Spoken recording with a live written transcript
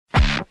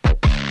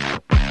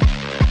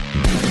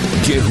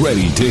Get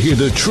ready to hear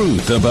the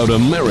truth about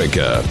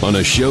America on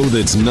a show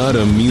that's not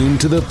immune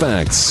to the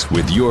facts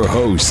with your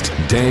host,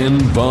 Dan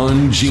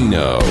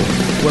Bongino.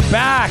 We're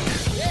back.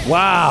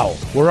 Wow.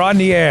 We're on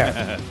the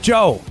air.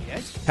 Joe,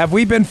 have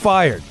we been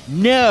fired?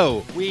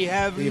 No, we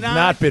have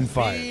not been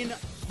fired.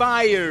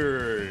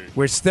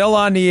 We're still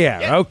on the air.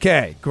 Yeah.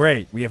 Okay,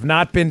 great. We have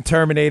not been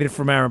terminated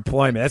from our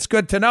employment. That's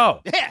good to know.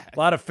 Yeah. A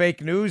lot of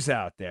fake news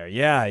out there.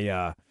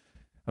 Yeah.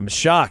 I'm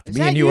shocked. Is Me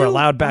that and you were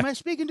allowed back. Am I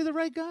speaking to the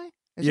right guy?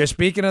 You're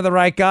speaking to the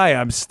right guy.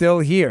 I'm still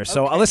here.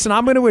 So Okay. listen,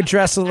 I'm going to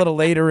address a little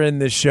later in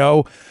the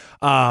show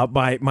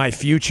my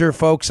future,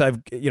 folks.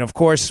 Of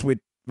course, with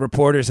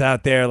reporters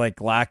out there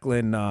like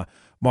Lachlan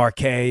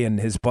Marquet and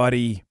his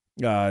buddy,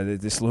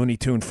 this Looney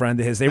Tune friend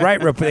of his,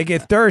 they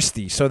get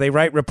thirsty, so they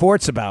write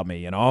reports about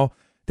me.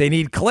 They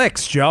need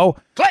clicks, Joe.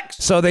 Clicks.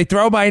 So they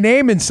throw my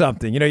name in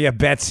something. You have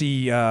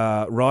Betsy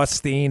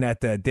Rothstein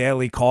at the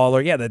Daily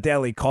Caller. Yeah, the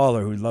Daily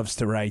Caller, who loves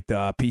to write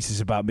pieces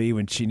about me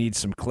when she needs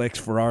some clicks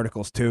for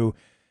articles, too.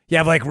 You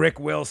have like Rick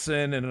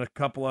Wilson and a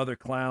couple other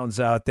clowns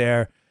out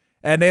there.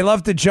 And they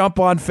love to jump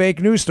on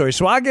fake news stories.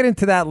 So I'll get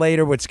into that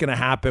later, what's going to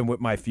happen with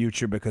my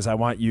future, because I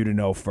want you to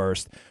know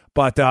first.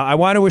 But I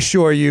want to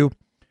assure you,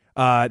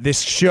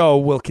 this show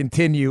will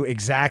continue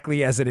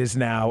exactly as it is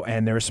now,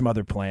 and there are some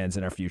other plans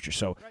in our future.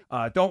 So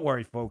don't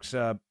worry, folks.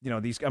 I'm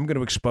going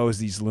to expose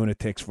these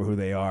lunatics for who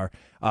they are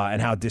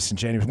and how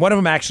disingenuous. One of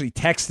them actually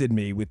texted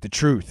me with the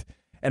truth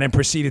and then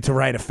proceeded to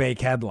write a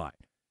fake headline.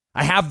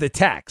 I have the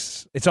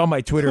text. It's on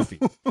my Twitter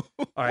feed.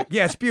 All right.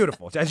 Yeah, it's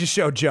beautiful. I just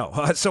showed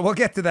Joe. So we'll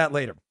get to that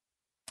later.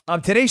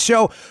 Today's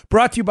show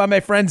brought to you by my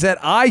friends at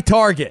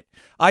iTarget.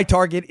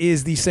 iTarget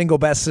is the single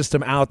best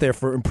system out there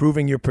for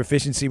improving your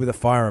proficiency with a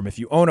firearm. If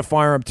you own a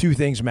firearm, two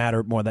things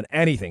matter more than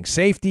anything: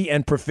 safety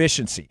and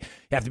proficiency.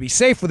 You have to be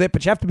safe with it,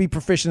 but you have to be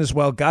proficient as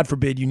well. God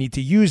forbid you need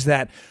to use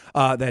that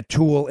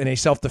tool in a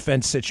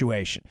self-defense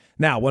situation.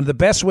 Now, one of the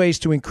best ways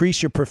to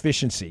increase your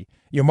proficiency,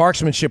 your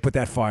marksmanship with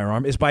that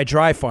firearm, is by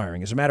dry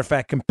firing. As a matter of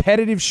fact,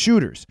 competitive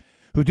shooters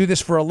who do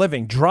this for a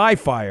living dry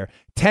fire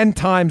 10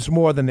 times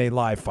more than they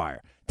live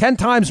fire. 10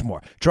 times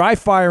more. Dry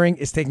firing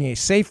is taking a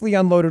safely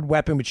unloaded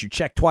weapon, which you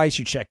check twice,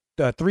 you check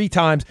 3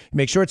 times, you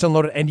make sure it's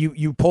unloaded, and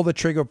you pull the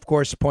trigger, of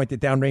course, point it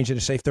downrange in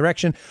a safe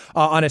direction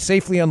on a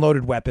safely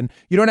unloaded weapon.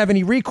 You don't have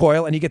any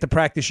recoil, and you get to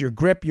practice your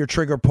grip, your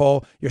trigger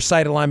pull, your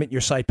sight alignment,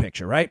 your sight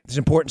picture, right? It's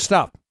important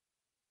stuff.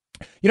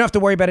 You don't have to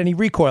worry about any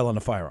recoil on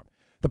the firearm.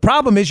 The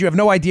problem is you have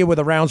no idea where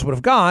the rounds would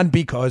have gone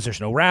because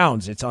there's no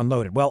rounds. It's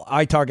unloaded. Well,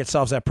 iTarget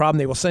solves that problem.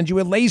 They will send you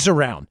a laser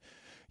round.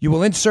 You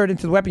will insert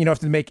into the weapon. You don't have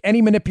to make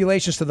any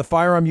manipulations to the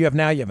firearm you have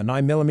now. You have a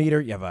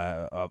 9mm, you have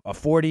a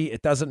 40.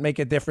 It doesn't make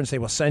a difference. They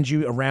will send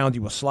you a round.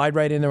 You will slide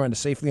right in there on a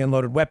safely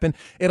unloaded weapon.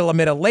 It'll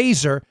emit a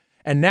laser,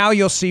 and now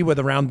you'll see where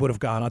the round would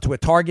have gone, onto a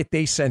target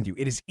they send you.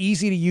 It is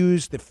easy to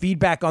use. The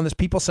feedback on this,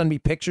 people send me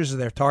pictures of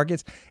their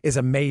targets, is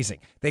amazing.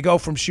 They go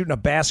from shooting a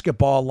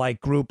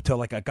basketball-like group to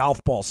like a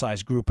golf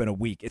ball-sized group in a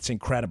week. It's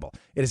incredible.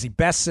 It is the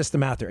best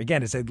system out there.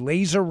 Again, it's a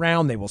laser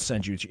round they will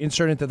send you. You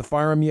insert into the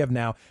firearm you have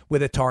now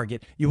with a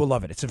target. You will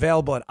love it. It's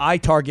available at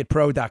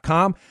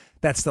itargetpro.com.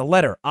 That's the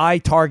letter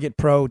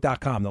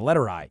itargetpro.com, the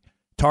letter I.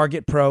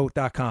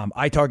 targetpro.com,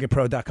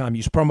 itargetpro.com.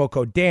 Use promo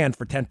code Dan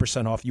for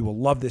 10% off. You will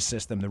love this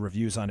system. The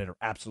reviews on it are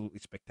absolutely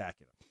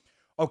spectacular.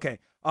 Okay,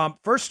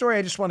 first story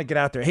I just want to get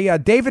out there. Hey,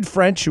 David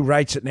French, who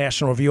writes at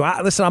National Review.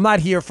 Listen, I'm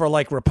not here for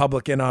like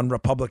Republican on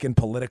Republican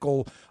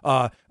political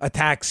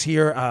attacks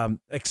here,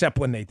 except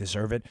when they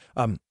deserve it.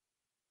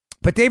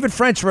 But David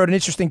French wrote an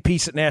interesting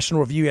piece at National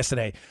Review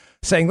yesterday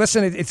saying,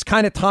 listen, it's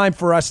kind of time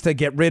for us to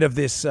get rid of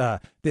this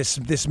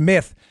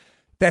myth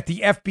that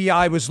the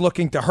FBI was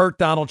looking to hurt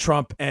Donald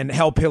Trump and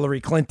help Hillary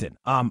Clinton.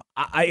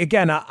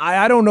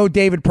 I don't know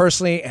David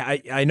personally.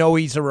 I know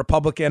he's a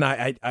Republican.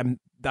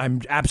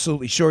 I'm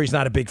absolutely sure he's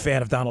not a big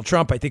fan of Donald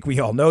Trump. I think we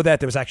all know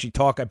that. There was actually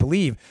talk, I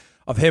believe,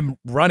 of him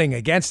running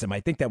against him. I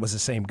think that was the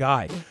same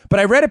guy. But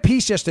I read a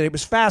piece yesterday. It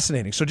was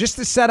fascinating. So just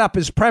to set up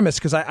his premise,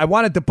 because I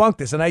want to debunk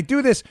this, and I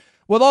do this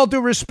with all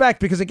due respect,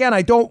 because again,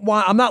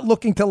 I'm not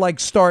looking to like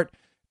start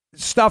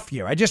stuff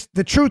here.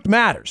 The truth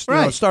matters.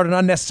 Right. Start an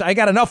unnecessary. I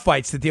got enough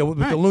fights to deal with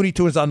the Looney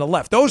Tunes on the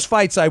left. Those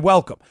fights I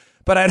welcome.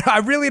 But I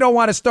really don't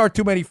want to start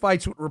too many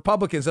fights with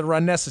Republicans that are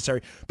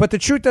unnecessary. But the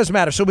truth does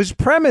matter. So his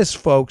premise,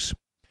 folks,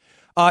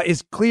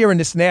 is clear in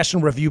this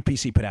National Review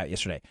piece he put out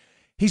yesterday.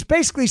 He's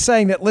basically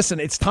saying that, listen,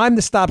 it's time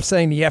to stop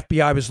saying the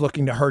FBI was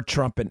looking to hurt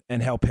Trump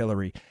and help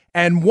Hillary.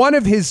 And one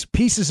of his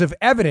pieces of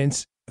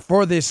evidence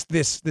for this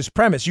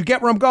premise, you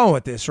get where I'm going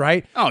with this,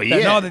 right? Oh,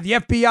 yeah. That the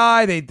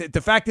FBI,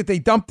 the fact that they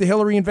dumped the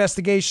Hillary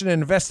investigation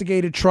and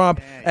investigated Trump,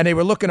 and they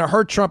were looking to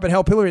hurt Trump and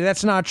help Hillary,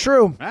 that's not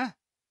true. Huh?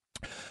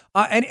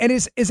 And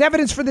his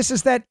evidence for this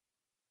is that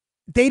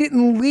they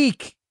didn't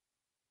leak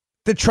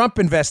the Trump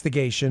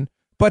investigation,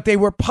 but they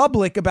were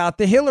public about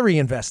the Hillary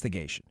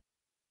investigation.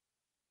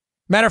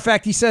 Matter of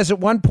fact, he says at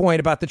one point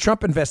about the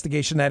Trump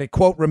investigation that it,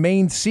 quote,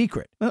 remained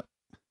secret.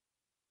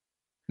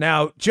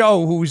 Now,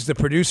 Joe, who's the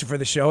producer for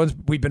the show,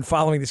 and we've been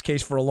following this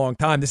case for a long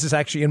time. This is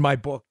actually in my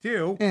book,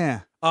 too.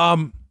 Yeah.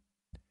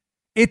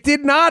 It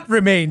did not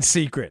remain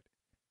secret.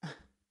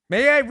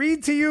 May I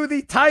read to you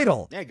the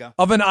title There you go.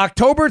 of an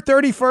October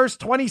 31st,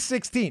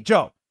 2016?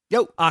 Joe.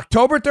 Yo.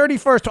 October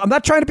 31st. I'm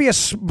not trying to be a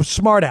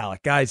smart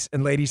aleck, guys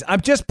and ladies.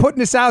 I'm just putting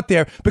this out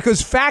there because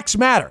facts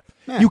matter.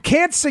 Yeah. You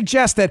can't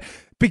suggest that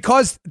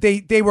because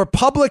they were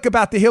public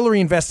about the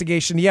Hillary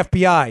investigation, the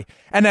FBI,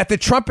 and that the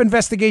Trump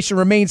investigation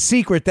remains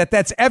secret,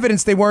 that's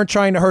evidence they weren't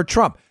trying to hurt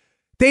Trump.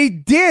 They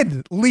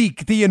did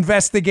leak the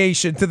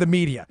investigation to the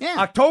media. Yeah.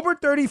 October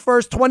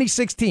 31st,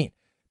 2016.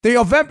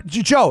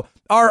 Joe,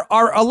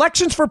 are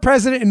elections for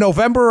president in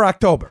November or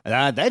October?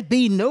 That'd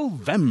be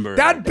November.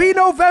 That'd be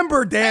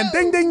November, Dan. Oh.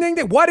 Ding, ding, ding,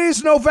 ding. What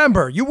is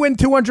November? You win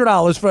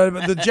 $200 for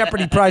the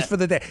Jeopardy prize for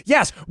the day.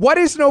 Yes, what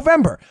is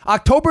November?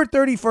 October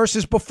 31st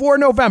is before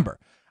November.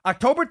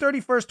 October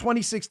 31st,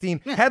 2016,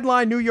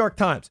 headline New York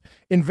Times.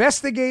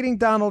 Investigating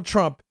Donald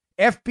Trump,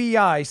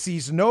 FBI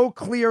sees no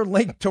clear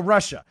link to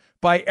Russia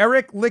by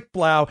Eric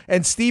Lichtblau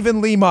and Stephen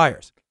Lee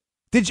Myers.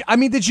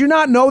 Did you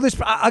not know this?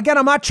 Again,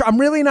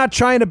 I'm really not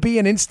trying to be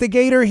an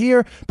instigator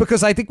here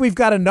because I think we've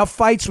got enough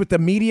fights with the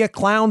media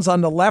clowns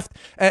on the left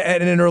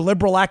and their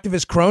liberal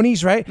activist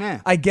cronies, right?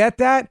 Yeah. I get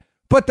that.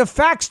 But the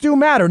facts do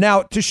matter.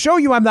 Now, to show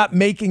you I'm not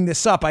making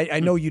this up, I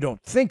know you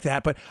don't think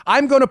that, but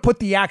I'm going to put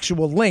the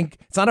actual link.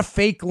 It's not a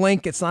fake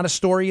link. It's not a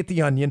story at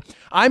The Onion.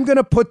 I'm going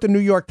to put the New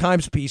York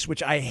Times piece,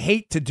 which I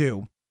hate to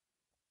do.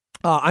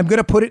 I'm going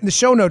to put it in the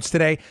show notes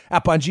today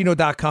at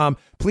Bongino.com.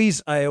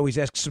 Please, I always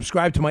ask,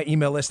 subscribe to my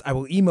email list. I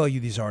will email you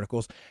these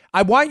articles.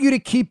 I want you to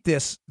keep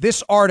this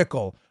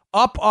article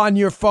up on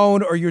your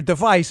phone or your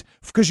device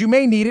because you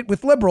may need it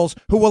with liberals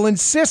who will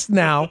insist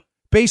now,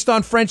 based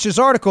on French's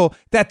article,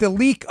 that the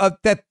leak of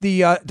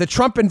the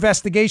Trump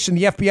investigation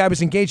the FBI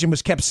was engaged in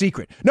was kept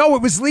secret. No,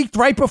 it was leaked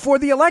right before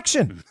the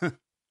election.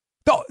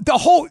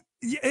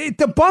 It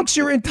debunks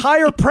your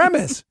entire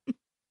premise.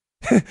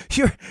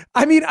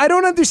 I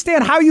don't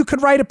understand how you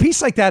could write a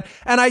piece like that.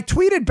 And I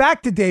tweeted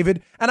back to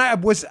David, and I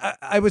was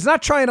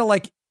not trying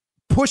to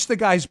push the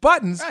guy's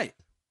buttons, right?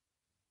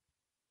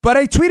 But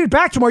I tweeted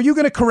back to him, "Are you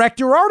going to correct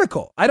your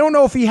article?" I don't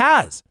know if he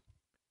has.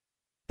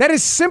 That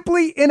is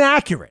simply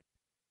inaccurate.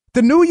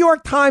 The New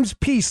York Times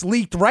piece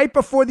leaked right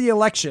before the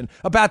election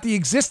about the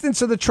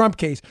existence of the Trump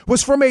case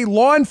was from a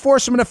law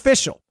enforcement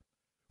official.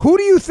 Who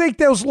do you think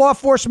those law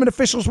enforcement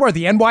officials were?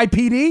 The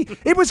NYPD?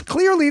 It was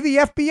clearly the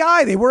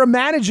FBI. They were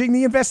managing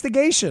the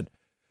investigation.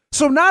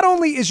 So not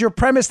only is your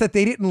premise that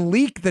they didn't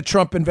leak the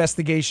Trump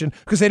investigation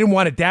because they didn't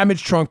want to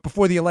damage Trump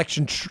before the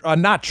election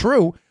not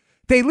true,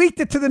 they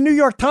leaked it to the New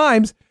York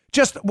Times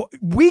just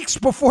weeks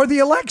before the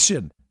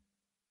election.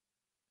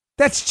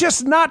 That's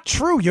just not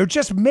true. You're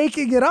just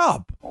making it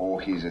up. Oh,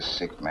 he's a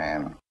sick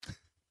man.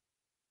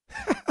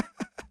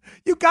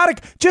 You got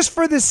to, just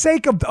for the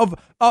sake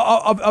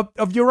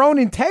of your own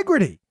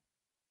integrity.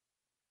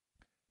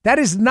 That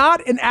is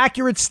not an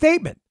accurate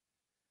statement.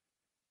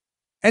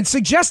 And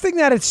suggesting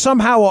that it's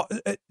somehow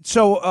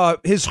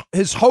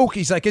his hoax,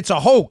 he's like, it's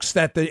a hoax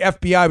that the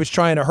FBI was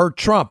trying to hurt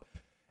Trump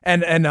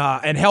and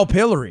help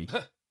Hillary.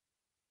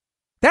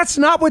 That's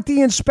not what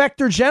the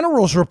Inspector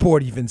General's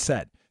report even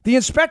said. The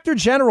Inspector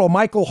General,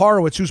 Michael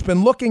Horowitz, who's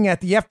been looking at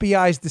the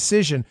FBI's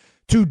decision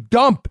to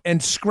dump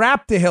and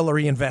scrap the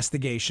Hillary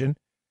investigation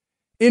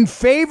in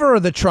favor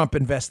of the Trump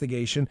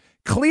investigation,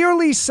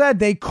 clearly said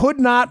they could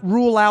not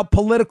rule out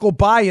political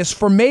bias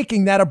for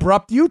making that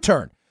abrupt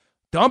U-turn.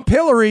 Dump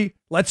Hillary,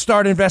 let's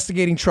start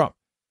investigating Trump.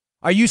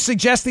 Are you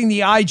suggesting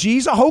the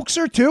IG's a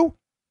hoaxer too?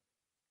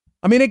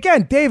 I mean,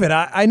 again, David,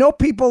 I know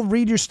people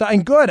read your stuff,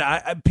 and good.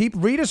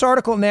 People read his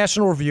article in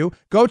National Review.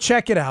 Go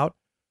check it out.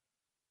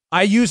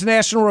 I use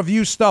National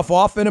Review stuff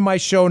often in my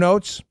show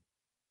notes.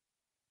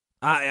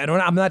 I don't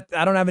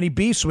have any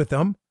beefs with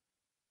them.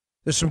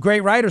 There's some great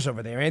writers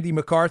over there, Andy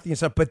McCarthy and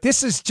stuff, but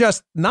this is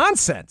just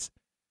nonsense.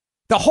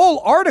 The whole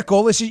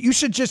article is, you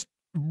should just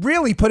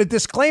really put a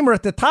disclaimer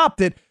at the top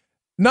that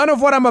none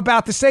of what I'm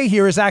about to say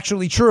here is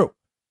actually true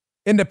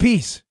in the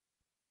piece.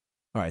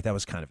 All right, that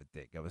was kind of a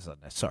dig. I was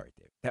sorry,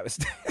 Dave. That was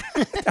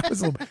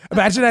a little,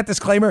 imagine that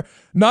disclaimer.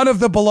 None of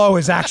the below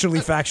is actually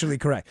factually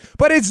correct,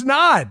 but it's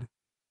not.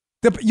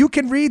 You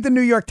can read the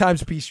New York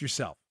Times piece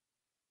yourself.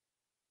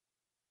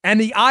 And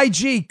the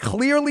IG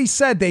clearly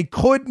said they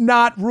could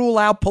not rule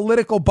out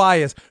political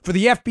bias for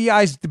the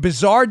FBI's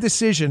bizarre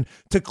decision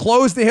to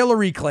close the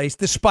Hillary case,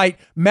 despite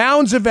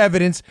mounds of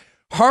evidence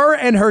her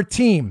and her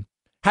team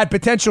had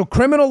potential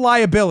criminal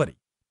liability.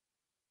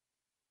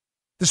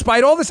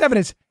 Despite all this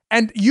evidence,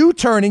 and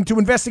U-turning to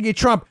investigate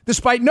Trump,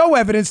 despite no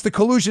evidence the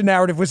collusion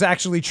narrative was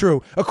actually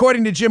true,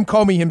 according to Jim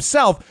Comey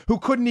himself, who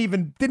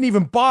didn't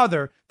even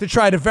bother to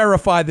try to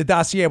verify the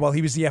dossier while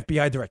he was the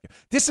FBI director.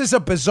 This is a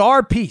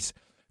bizarre piece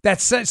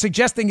that's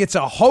suggesting it's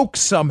a hoax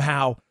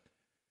somehow,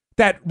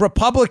 that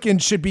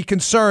Republicans should be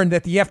concerned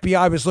that the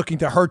FBI was looking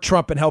to hurt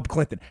Trump and help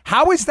Clinton.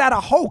 How is that a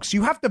hoax?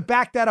 You have to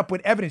back that up with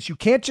evidence. You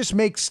can't just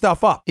make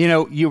stuff up. You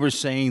know, you were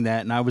saying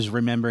that, and I was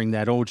remembering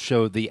that old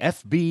show, The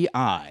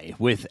FBI,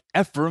 with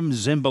Ephraim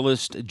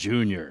Zimbalist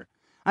Jr.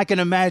 I can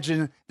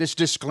imagine this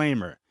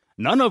disclaimer.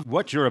 None of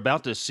what you're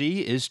about to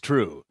see is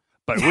true,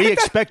 But we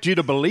expect you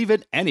to believe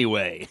it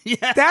anyway.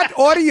 Yeah. That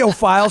audio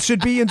file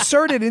should be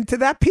inserted into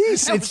that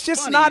piece. That it's was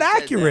just funny not you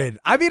said accurate.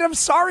 I mean, I'm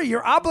sorry.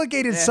 You're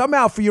obligated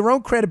somehow for your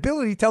own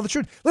credibility to tell the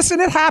truth. Listen,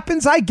 it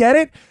happens. I get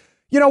it.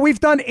 You know, we've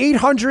done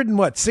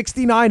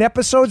 869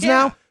 episodes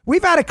now.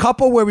 We've had a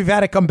couple where we've had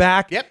to come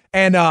back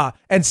and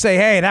say,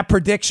 hey, that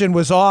prediction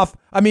was off.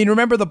 I mean,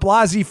 remember the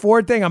Blasey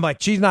Ford thing? I'm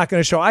like, she's not going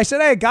to show. I said,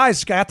 hey,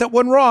 guys, got that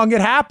one wrong.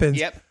 It happens.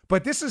 Yep.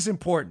 But this is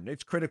important.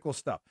 It's critical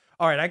stuff.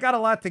 All right, I got a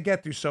lot to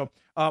get through, so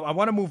I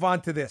want to move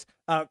on to this.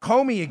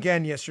 Comey,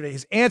 again, yesterday,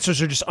 his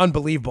answers are just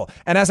unbelievable.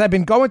 And as I've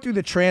been going through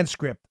the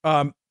transcript,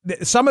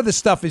 some of the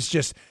stuff is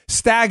just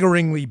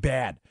staggeringly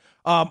bad.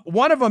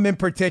 One of them in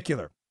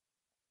particular,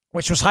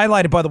 which was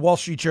highlighted by the Wall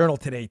Street Journal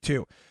today,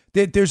 too.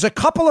 There's a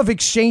couple of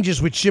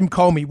exchanges with Jim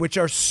Comey, which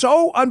are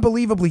so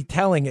unbelievably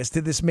telling as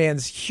to this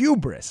man's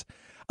hubris.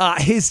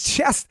 His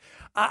chest,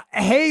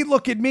 hey,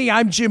 look at me,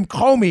 I'm Jim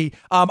Comey.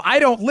 I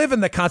don't live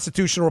in the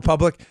constitutional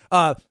republic.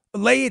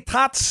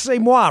 L'état c'est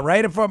moi,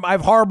 right? I have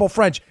horrible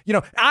French. You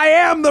know, I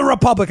am the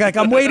republic. Like,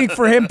 I'm waiting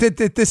for him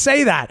to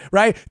say that,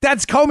 right?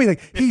 That's Comey.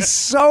 Like, he's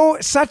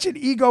such an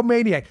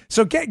egomaniac.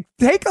 So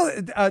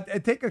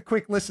take a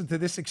quick listen to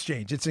this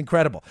exchange. It's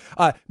incredible.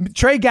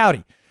 Trey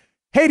Gowdy.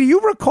 Hey, do you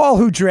recall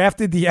who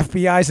drafted the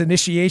FBI's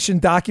initiation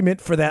document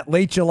for that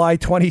late July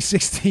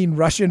 2016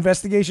 Russia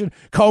investigation?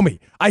 Comey.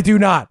 I do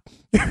not.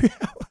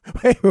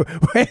 wait,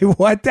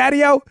 what,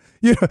 Daddy-O?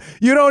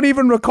 You don't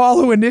even recall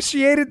who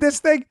initiated this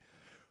thing?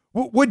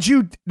 Would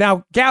you,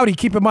 now Gowdy,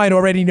 keep in mind,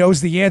 already knows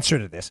the answer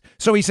to this.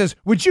 So he says,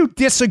 would you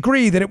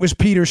disagree that it was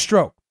Peter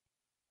Strzok?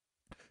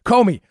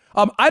 Comey.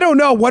 I don't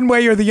know one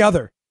way or the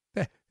other.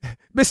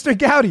 Mr.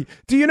 Gowdy,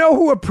 do you know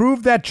who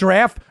approved that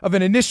draft of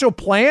an initial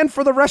plan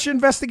for the Russia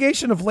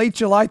investigation of late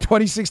July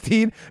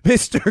 2016?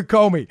 Mr.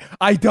 Comey,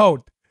 I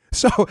don't.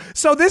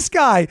 So this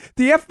guy,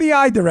 the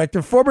FBI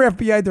director, former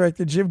FBI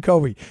director Jim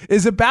Comey,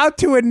 is about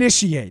to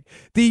initiate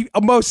the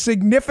most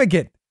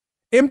significant,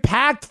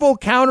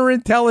 impactful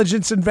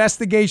counterintelligence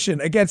investigation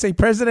against a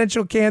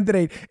presidential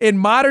candidate in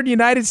modern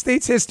United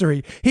States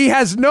history. He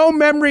has no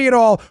memory at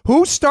all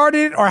who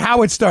started it or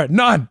how it started.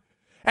 None.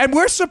 And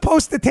we're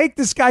supposed to take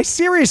this guy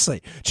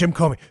seriously. Jim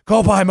Comey,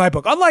 go buy my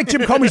book. Unlike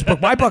Jim Comey's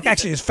book, my book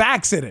actually has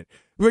facts in it.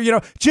 You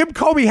know, Jim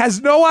Comey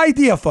has no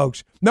idea,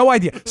 folks. No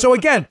idea. So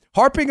again,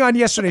 harping on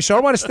yesterday, so I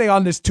don't want to stay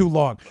on this too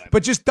long,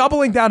 but just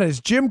doubling down on this,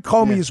 Jim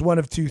Comey is one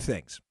of two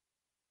things.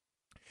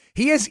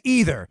 He is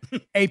either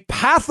a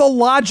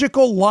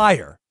pathological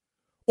liar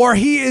or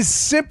he is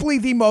simply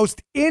the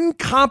most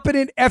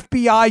incompetent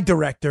FBI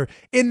director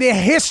in the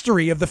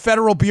history of the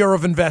Federal Bureau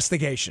of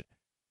Investigation.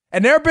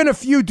 And there have been a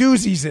few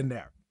doozies in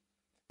there.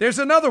 There's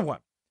another one.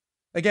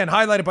 Again,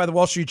 highlighted by the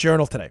Wall Street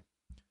Journal today.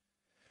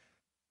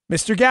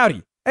 Mr.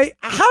 Gowdy, hey,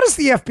 how does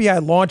the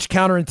FBI launch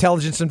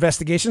counterintelligence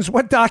investigations?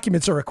 What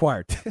documents are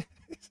required?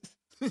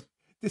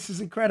 This is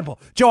incredible.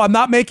 Joe, I'm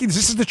not making this.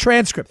 This is the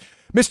transcript.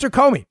 Mr.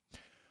 Comey,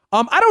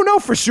 I don't know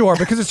for sure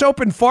because it's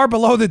open far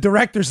below the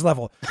director's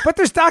level, but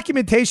there's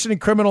documentation in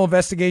criminal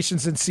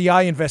investigations and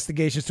CI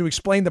investigations to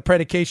explain the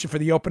predication for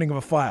the opening of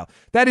a file.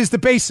 That is the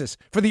basis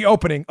for the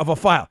opening of a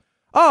file.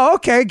 Oh,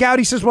 okay.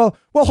 Gowdy says, well,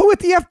 who at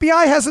the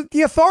FBI has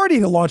the authority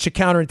to launch a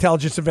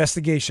counterintelligence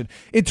investigation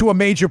into a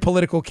major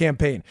political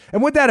campaign?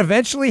 And would that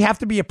eventually have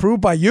to be approved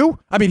by you?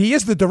 I mean, he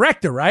is the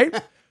director, right?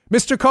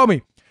 Mr.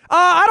 Comey,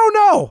 I don't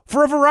know,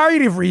 for a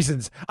variety of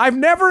reasons.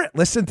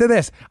 Listen to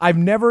this, I've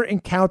never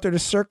encountered a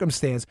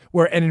circumstance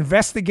where an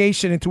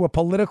investigation into a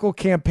political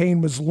campaign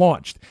was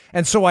launched,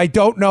 and so I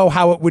don't know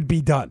how it would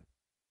be done.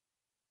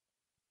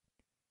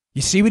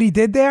 You see what he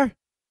did there?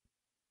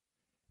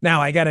 Now,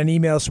 I got an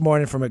email this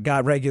morning from a guy,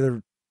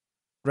 regular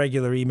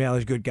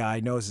emailer, good guy,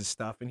 knows his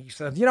stuff, and he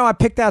said, I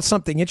picked out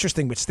something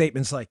interesting with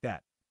statements like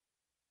that.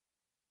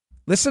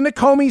 Listen to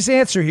Comey's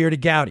answer here to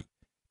Gowdy.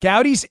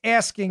 Gowdy's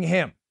asking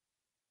him,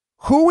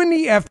 who in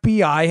the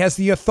FBI has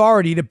the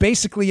authority to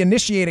basically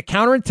initiate a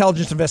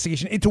counterintelligence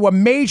investigation into a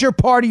major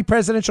party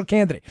presidential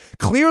candidate?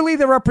 Clearly,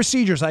 there are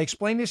procedures. I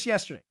explained this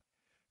yesterday.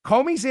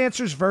 Comey's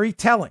answer is very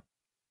telling.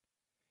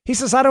 He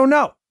says, I don't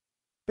know.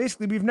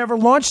 Basically, we've never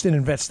launched an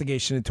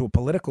investigation into a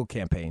political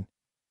campaign.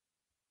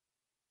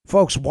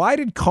 Folks, why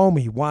did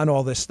Comey want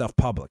all this stuff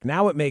public?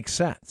 Now it makes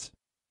sense.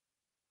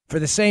 For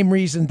the same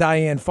reason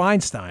Dianne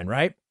Feinstein,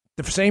 right?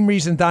 The same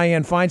reason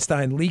Dianne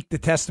Feinstein leaked the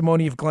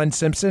testimony of Glenn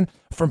Simpson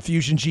from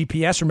Fusion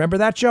GPS. Remember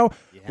that, Joe?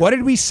 Yeah. What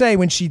did we say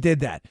when she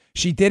did that?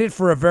 She did it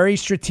for a very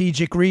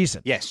strategic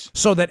reason. Yes.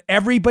 So that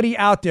everybody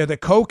out there, the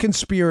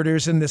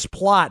co-conspirators in this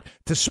plot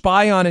to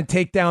spy on and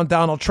take down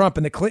Donald Trump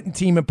and the Clinton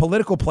team and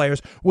political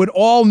players would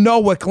all know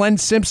what Glenn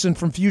Simpson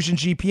from Fusion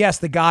GPS,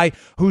 the guy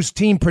whose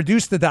team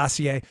produced the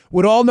dossier,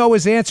 would all know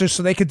his answers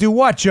so they could do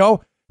what,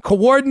 Joe?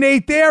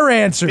 Coordinate their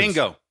answers.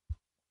 Bingo.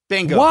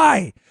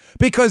 Why?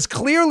 Because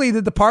clearly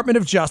the Department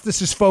of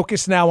Justice is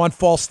focused now on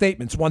false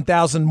statements,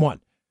 1001.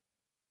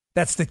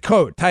 That's the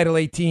code, Title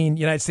 18,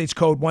 United States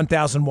Code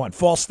 1001,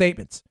 false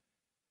statements.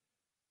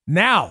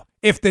 Now,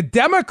 if the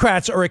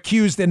Democrats are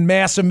accused in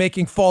mass of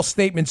making false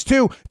statements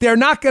too, they're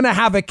not going to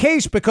have a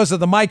case because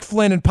of the Mike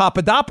Flynn and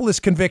Papadopoulos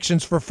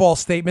convictions for false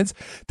statements.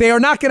 They are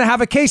not going to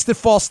have a case that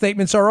false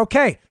statements are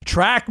okay.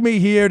 Track me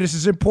here. This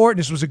is important.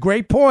 This was a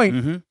great point.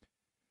 Mm-hmm.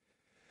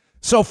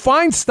 So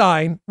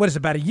Feinstein,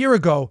 about a year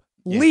ago,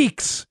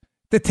 leaks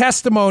the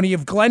testimony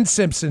of Glenn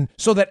Simpson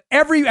so that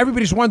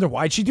everybody's wondering,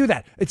 why'd she do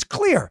that? It's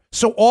clear.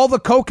 So all the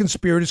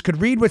co-conspirators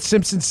could read what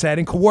Simpson said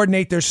and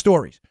coordinate their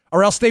stories,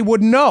 or else they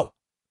wouldn't know.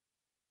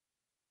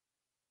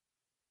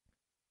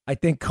 I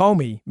think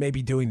Comey may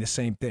be doing the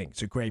same thing.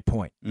 It's a great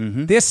point.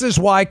 Mm-hmm. This is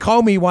why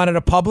Comey wanted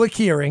a public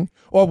hearing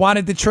or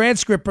wanted the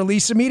transcript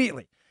released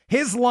immediately.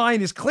 His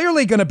line is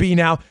clearly going to be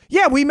now,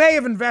 yeah, we may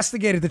have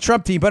investigated the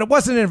Trump team, but it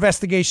wasn't an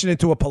investigation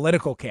into a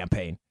political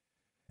campaign.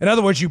 In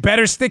other words, you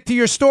better stick to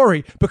your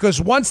story, because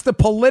once the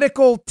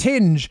political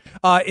tinge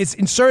is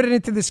inserted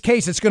into this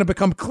case, it's going to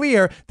become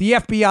clear the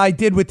FBI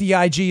did what the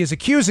IG is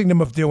accusing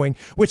them of doing,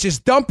 which is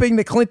dumping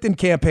the Clinton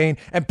campaign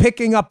and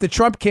picking up the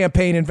Trump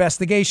campaign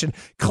investigation,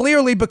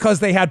 clearly because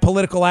they had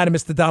political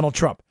animus to Donald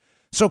Trump.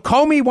 So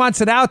Comey wants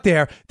it out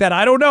there that,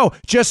 I don't know,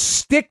 just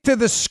stick to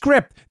the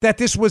script that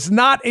this was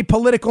not a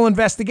political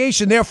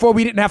investigation. Therefore,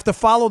 we didn't have to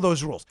follow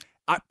those rules.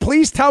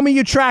 Please tell me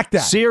you tracked that.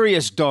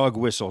 Serious dog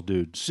whistle,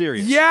 dude.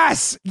 Serious.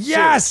 Yes.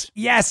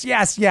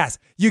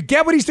 You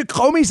get what he's doing.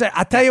 Comey's,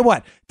 I'll tell you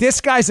what, this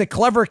guy's a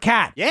clever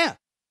cat. Yeah.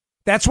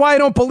 That's why I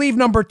don't believe,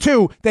 number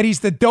two, that he's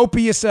the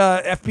dopiest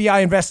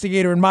FBI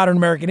investigator in modern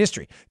American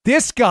history.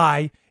 This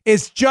guy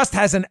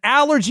has an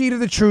allergy to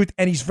the truth,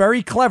 and he's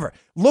very clever.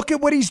 Look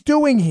at what he's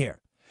doing here.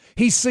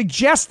 He's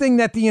suggesting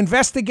that the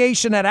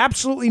investigation had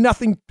absolutely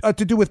nothing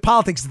to do with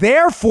politics.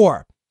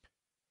 Therefore,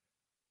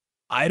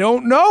 I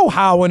don't know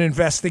how an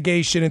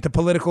investigation into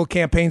political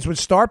campaigns would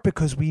start,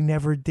 because we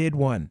never did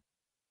one.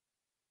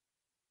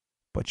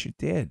 But you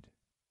did.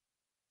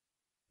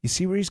 You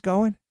see where he's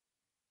going?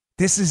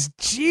 This is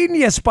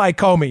genius by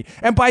Comey.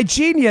 And by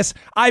genius,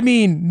 I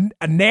mean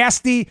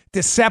nasty,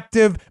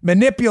 deceptive,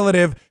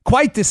 manipulative,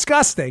 quite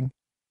disgusting,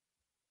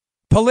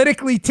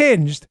 politically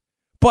tinged.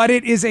 But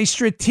it is a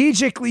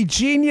strategically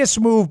genius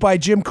move by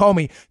Jim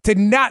Comey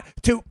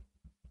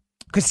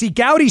because, see,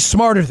 Gowdy's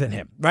smarter than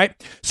him, right?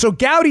 So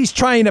Gowdy's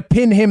trying to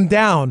pin him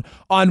down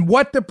on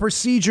what the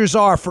procedures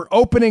are for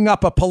opening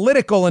up a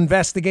political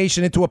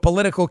investigation into a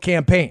political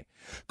campaign.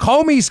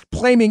 Comey's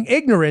claiming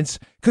ignorance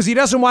because he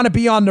doesn't want to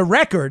be on the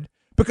record,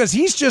 because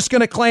he's just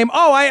going to claim,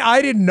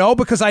 I didn't know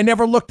because I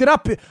never looked it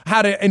up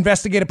how to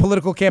investigate a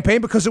political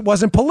campaign because it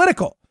wasn't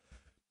political.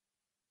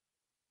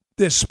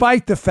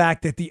 Despite the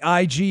fact that the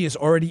IG is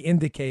already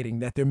indicating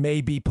that there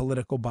may be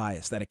political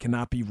bias, that it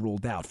cannot be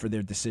ruled out for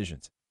their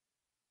decisions.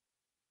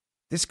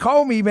 This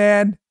Comey,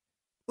 man,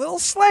 little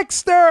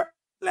slickster.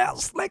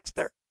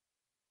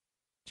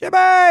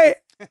 Jimmy!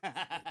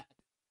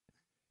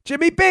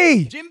 Jimmy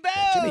B! Jimbo!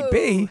 Jimmy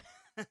B?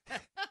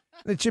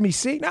 The Jimmy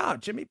C? No,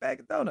 Jimmy Bag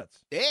of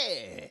Donuts.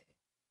 Yeah.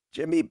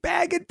 Jimmy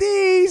Bag of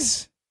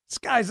D's. This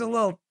guy's a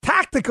little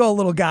tactical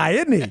little guy,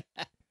 isn't he? He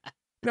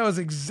knows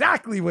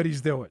exactly what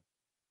he's doing.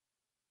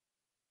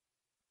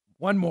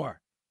 One more.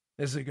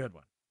 This is a good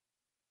one.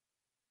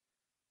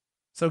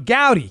 So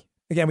Gowdy,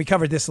 again, we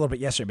covered this a little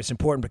bit yesterday, but it's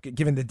important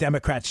given the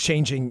Democrats'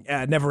 changing,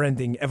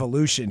 never-ending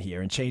evolution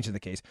here and changing the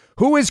case.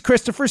 Who is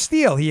Christopher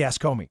Steele? He asked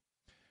Comey.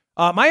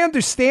 My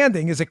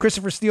understanding is that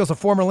Christopher Steele is a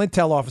former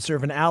intel officer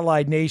of an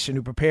allied nation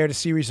who prepared a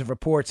series of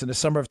reports in the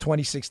summer of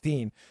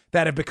 2016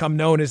 that have become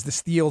known as the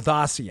Steele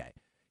dossier.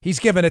 He's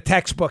given a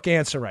textbook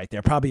answer right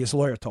there. Probably his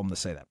lawyer told him to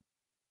say that.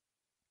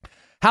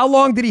 How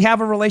long did he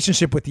have a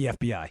relationship with the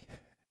FBI?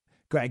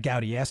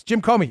 Gowdy asked.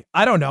 Jim Comey,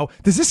 I don't know.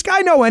 Does this guy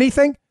know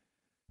anything?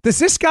 Does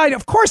this guy,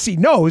 of course he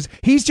knows.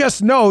 He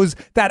just knows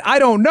that I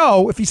don't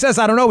know. If he says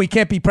I don't know, he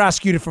can't be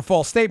prosecuted for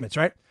false statements,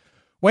 right?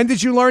 When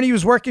did you learn he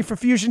was working for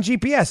Fusion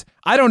GPS?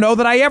 I don't know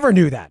that I ever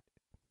knew that.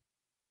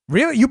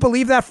 Really? You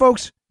believe that,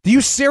 folks? Do you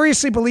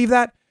seriously believe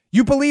that?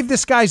 You believe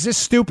this guy's this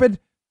stupid?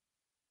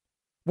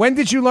 When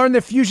did you learn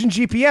that Fusion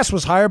GPS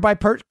was hired by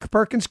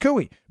Perkins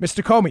Coie?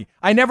 Mr. Comey,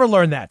 I never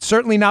learned that.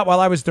 Certainly not while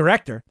I was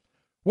director.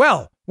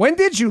 Well, when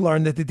did you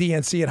learn that the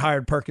DNC had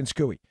hired Perkins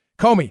Coie?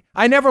 Comey,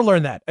 I never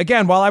learned that.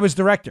 Again, while I was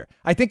director.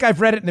 I think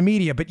I've read it in the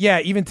media, but yeah,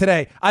 even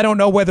today, I don't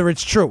know whether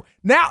it's true.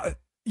 Now,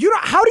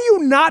 how do you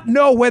not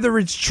know whether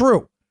it's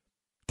true?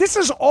 This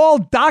is all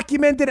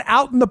documented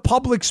out in the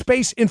public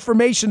space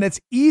information that's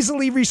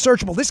easily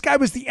researchable. This guy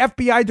was the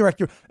FBI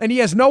director, and he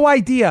has no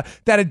idea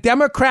that a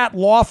Democrat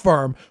law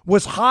firm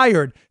was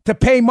hired to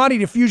pay money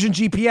to Fusion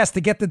GPS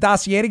to get the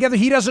dossier together.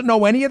 He doesn't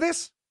know any of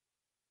this?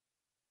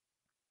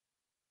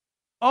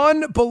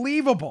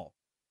 Unbelievable.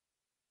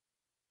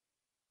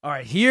 All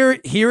right, here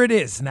it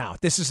is now.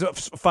 This is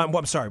fun.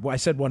 I'm sorry, I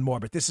said one more,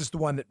 but this is the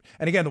one that,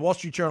 and again, the Wall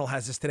Street Journal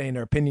has this today in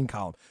their opinion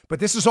column, but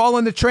this is all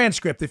in the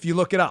transcript if you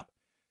look it up.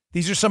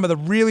 These are some of the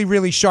really,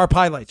 really sharp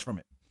highlights from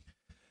it.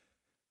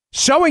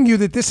 Showing you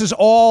that this is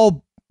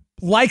all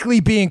likely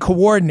being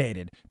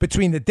coordinated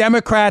between the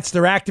Democrats,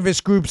 their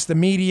activist groups, the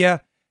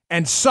media,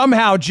 and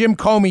somehow Jim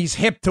Comey's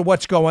hip to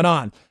what's going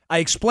on. I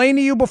explained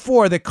to you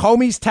before that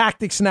Comey's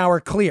tactics now are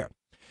clear.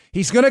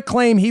 He's going to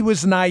claim he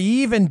was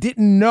naive and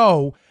didn't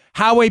know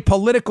how a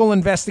political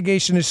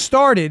investigation is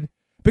started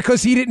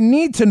because he didn't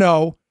need to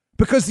know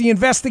because the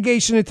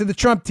investigation into the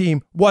Trump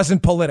team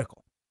wasn't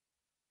political.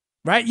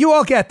 Right? You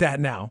all get that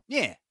now.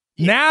 Yeah.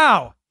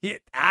 Now,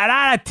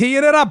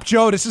 teeing it up,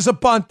 Joe. This is a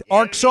bunt.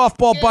 Arc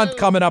softball bunt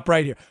coming up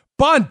right here.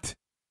 Bunt.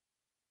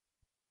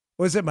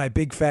 Was it my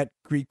big fat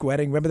Greek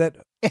wedding? Remember that?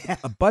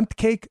 A bunt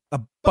cake?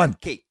 A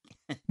bunt cake.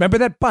 Remember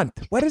that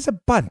bunt? What is a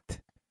bunt?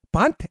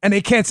 Bunt? And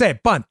they can't say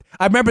it. Bunt.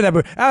 I remember that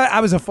movie. I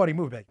was a funny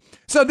movie.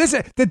 So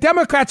the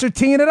Democrats are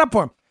teeing it up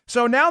for him.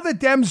 So now the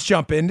Dems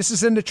jump in. This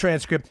is in the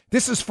transcript.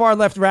 This is far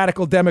left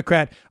radical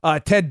Democrat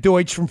Ted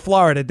Deutsch from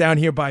Florida down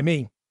here by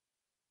me.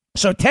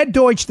 So Ted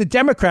Deutsch, the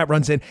Democrat,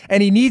 runs in,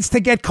 and he needs to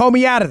get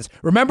Comey out of this.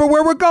 Remember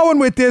where we're going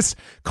with this.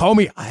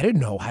 Comey, I didn't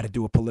know how to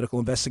do a political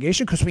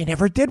investigation because we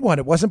never did one.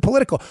 It wasn't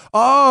political.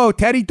 Oh,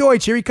 Teddy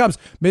Deutsch, here he comes.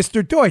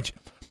 Mr. Deutsch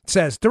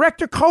says,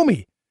 Director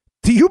Comey,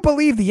 do you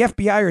believe the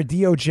FBI or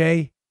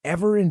DOJ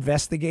ever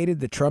investigated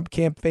the Trump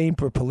campaign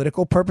for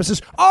political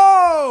purposes?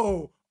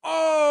 Oh,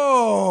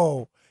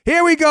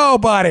 here we go,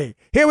 buddy.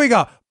 Here we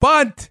go.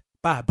 Bunt.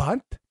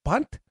 Bunt?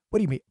 What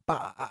do you mean?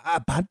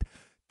 Bunt?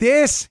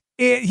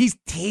 He's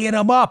teeing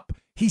him up.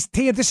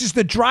 This is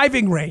the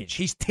driving range.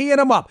 He's teeing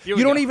him up. You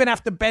don't even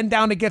have to bend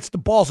down against the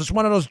balls. It's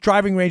one of those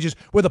driving ranges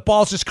where the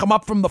balls just come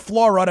up from the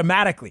floor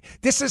automatically.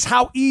 This is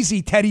how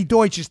easy Teddy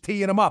Deutsch is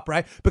teeing him up,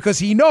 right? Because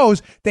he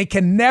knows they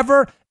can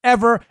never,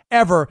 ever,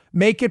 ever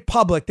make it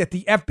public that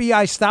the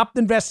FBI stopped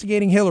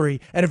investigating Hillary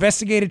and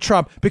investigated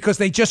Trump because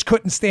they just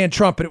couldn't stand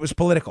Trump and it was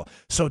political.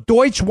 So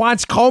Deutsch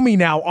wants Comey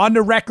now on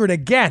the record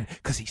again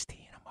because he's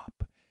teeing him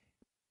up.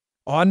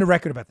 On the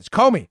record about this.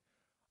 Comey.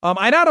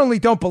 I not only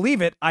don't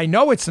believe it, I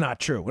know it's not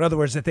true. In other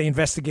words, that they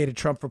investigated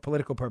Trump for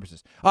political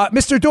purposes.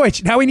 Mr.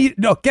 Deutsch, now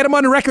get him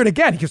on the record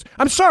again. He goes,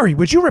 I'm sorry,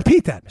 would you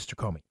repeat that, Mr.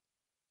 Comey?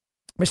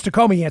 Mr.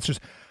 Comey answers,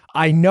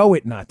 I know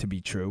it not to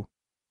be true.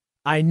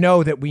 I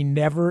know that we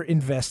never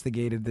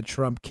investigated the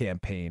Trump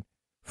campaign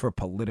for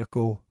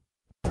political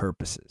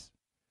purposes.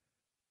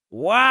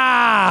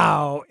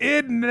 Wow,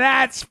 isn't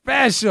that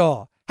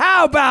special?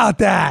 How about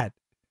that?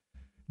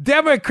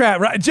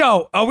 Democrat, right?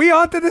 Joe, are we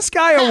on to this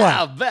guy or what?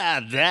 How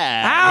about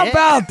that? How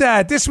about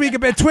that? This week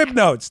in Twib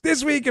Notes.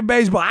 This week in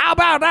baseball. How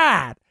about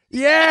that?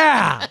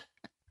 Yeah.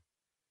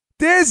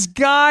 This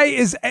guy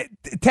is,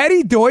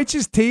 Teddy Deutsch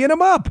is teeing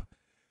him up.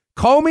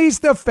 Comey's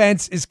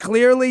defense is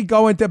clearly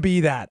going to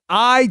be that.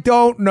 I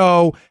don't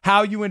know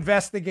how you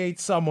investigate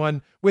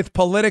someone with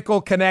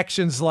political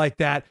connections like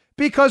that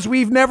because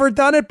we've never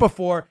done it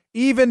before,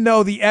 even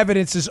though the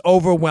evidence is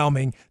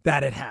overwhelming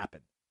that it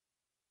happened.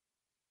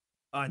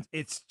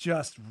 It's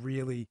just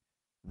really,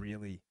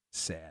 really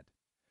sad.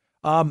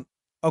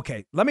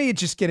 Okay, let me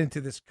just get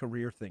into this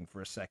career thing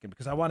for a second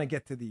because I want to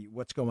get to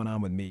what's going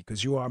on with me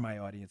because you are my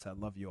audience. I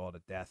love you all to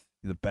death.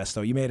 You're the best,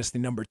 though. You made us the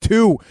number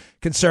 2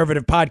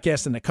 conservative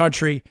podcast in the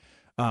country.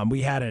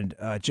 We had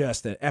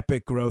just an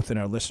epic growth in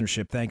our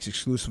listenership thanks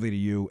exclusively to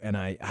you, and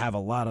I have a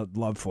lot of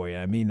love for you.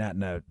 I mean that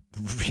in a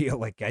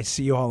real, I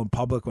see you all in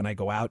public when I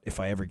go out, if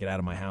I ever get out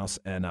of my house,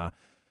 and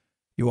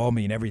you all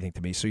mean everything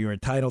to me, so you're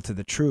entitled to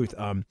the truth.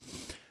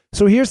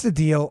 So here's the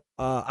deal.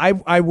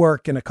 I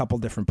work in a couple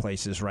different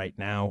places right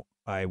now.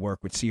 I work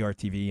with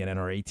CRTV and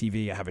NRA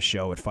TV. I have a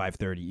show at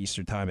 5:30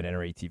 Eastern Time at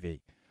NRA TV.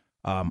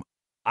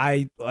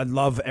 I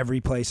love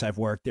every place I've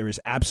worked. There is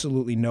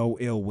absolutely no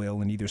ill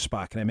will in either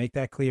spot. Can I make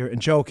that clear?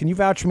 And Joe, can you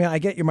vouch for me? I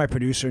get you're my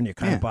producer and you're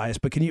kind of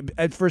biased, but can you,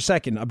 for a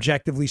second,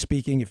 objectively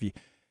speaking,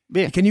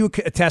 can you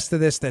attest to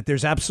this, that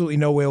there's absolutely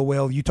no ill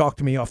will? You talk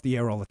to me off the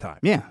air all the time.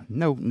 Yeah,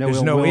 no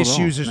there's no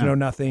issues. There's no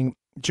nothing.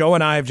 Joe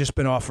and I have just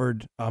been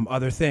offered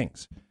other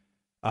things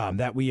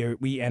that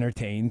we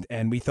entertained,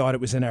 and we thought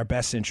it was in our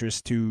best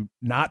interest to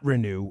not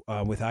renew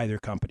with either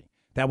company.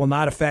 That will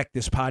not affect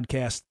this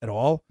podcast at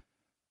all.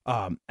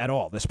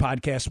 This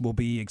podcast will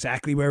be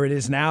exactly where it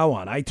is now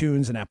on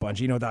iTunes and at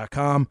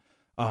Bongino.com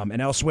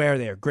and elsewhere.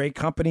 They are great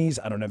companies.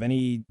 I don't have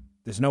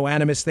there's no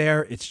animus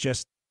there. It's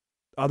just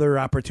other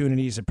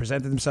opportunities that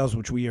presented themselves,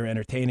 which we are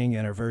entertaining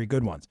and are very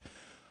good ones.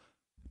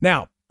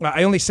 Now,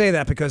 I only say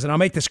that because, and I'll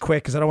make this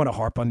quick because I don't want to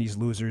harp on these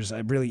losers. I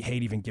really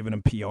hate even giving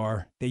them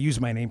PR. They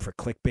use my name for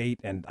clickbait,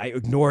 and I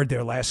ignored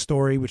their last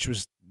story, which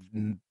was,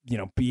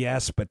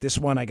 BS. But this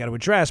one I got to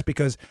address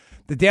because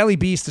the Daily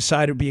Beast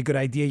decided it would be a good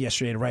idea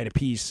yesterday to write a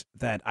piece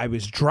that I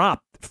was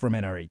dropped from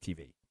NRA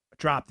TV.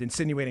 Dropped,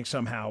 insinuating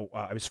somehow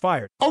I was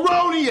fired.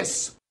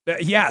 Erroneous!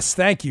 Yes,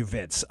 thank you,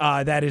 Vince.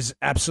 That is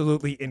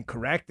absolutely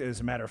incorrect. As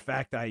a matter of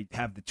fact, I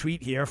have the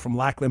tweet here from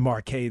Lachlan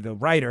Marquet, the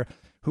writer,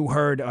 who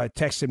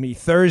texted me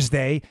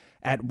Thursday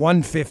at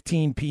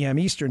 1:15 p.m.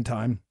 Eastern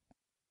Time.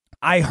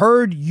 I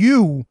heard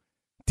you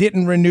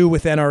didn't renew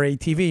with NRA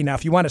TV. Now,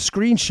 if you want a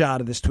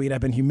screenshot of this tweet,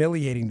 I've been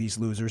humiliating these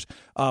losers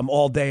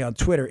all day on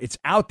Twitter. It's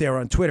out there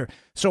on Twitter.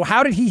 So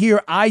how did he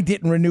hear I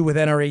didn't renew with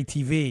NRA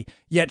TV,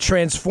 yet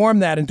transform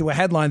that into a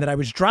headline that I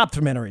was dropped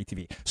from NRA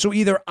TV? So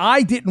either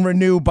I didn't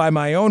renew by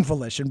my own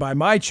volition, by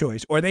my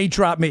choice, or they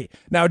dropped me.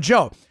 Now,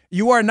 Joe,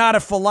 you are not a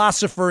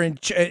philosopher in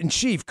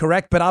chief,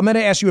 correct? But I'm going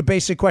to ask you a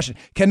basic question.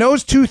 Can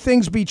those two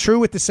things be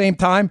true at the same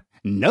time?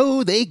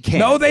 No, they can't.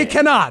 No, they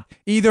cannot.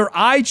 Either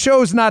I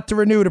chose not to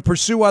renew to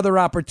pursue other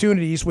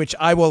opportunities, which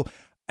I will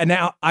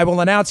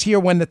announce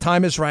here when the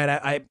time is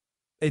right.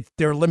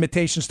 There are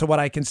limitations to what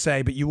I can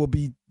say, but you will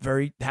be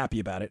very happy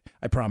about it.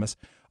 I promise.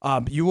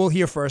 You will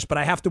hear first, but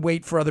I have to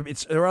wait for there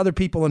are other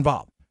people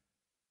involved.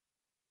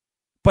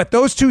 But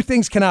those two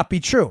things cannot be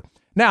true.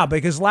 Now,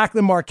 because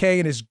Lachlan Marquet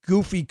and his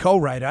goofy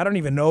co-writer, I don't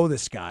even know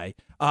this guy,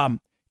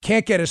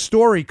 can't get a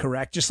story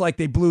correct, just like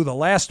they blew the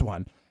last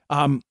one.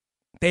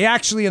 They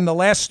actually, in the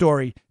last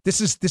story, this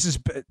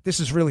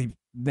is really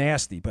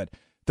nasty, but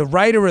the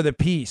writer of the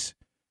piece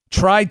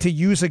tried to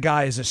use a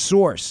guy as a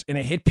source in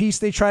a hit piece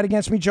they tried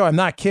against me, Joe. I'm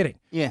not kidding.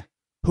 Yeah.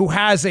 Who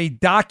has a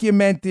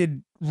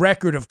documented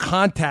record of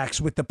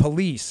contacts with the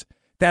police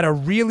that are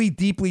really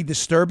deeply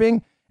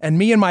disturbing, and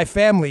me and my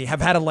family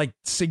have had to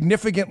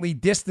significantly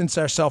distance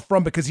ourselves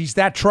from because he's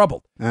that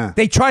troubled.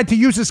 They tried to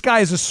use this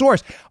guy as a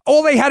source.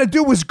 All they had to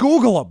do was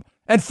Google him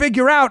and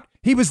figure out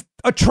he was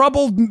a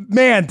troubled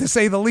man, to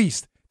say the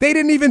least. They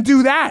didn't even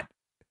do that.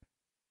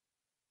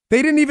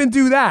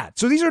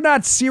 So these are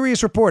not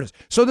serious reporters.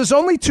 So there's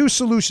only two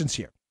solutions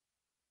here.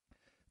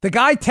 The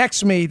guy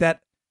texts me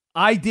that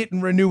I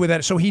didn't renew with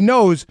that. So he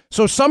knows.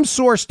 So some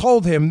source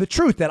told him the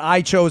truth that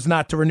I chose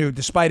not to renew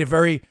despite a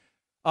very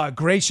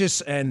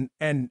gracious and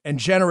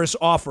generous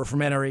offer from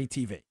NRA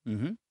TV.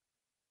 Mm-hmm.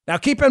 Now,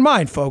 keep in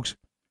mind, folks,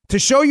 to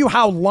show you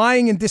how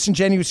lying and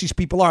disingenuous these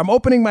people are, I'm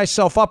opening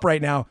myself up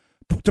right now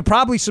to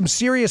probably some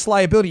serious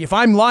liability if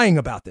I'm lying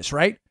about this,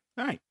 right?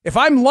 All right. If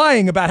I'm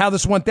lying about how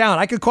this went down,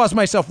 I could cause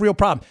myself real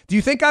problem. Do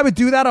you think I would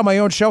do that on my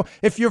own show?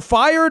 If you're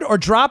fired or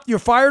dropped, you're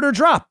fired or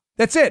dropped.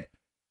 That's it.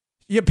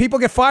 People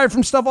get fired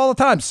from stuff all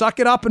the time. Suck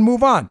it up and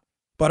move on,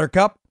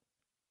 Buttercup.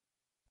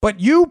 But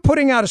you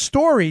putting out a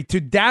story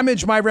to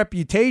damage my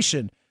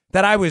reputation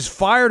that I was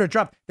fired or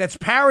dropped, that's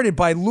parroted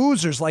by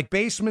losers like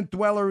Basement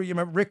Dweller, you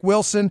remember Rick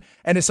Wilson,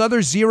 and this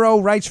other zero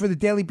writes for the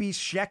Daily Beast,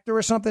 Schechter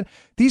or something.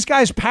 These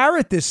guys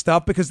parrot this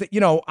stuff because,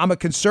 I'm a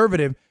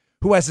conservative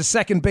who has the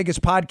second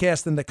biggest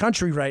podcast in the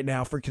country right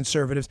now for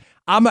conservatives.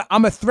 I'm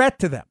a threat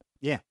to them.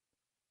 Yeah.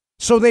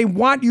 So they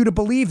want you to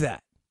believe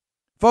that.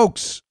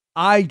 Folks,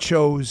 I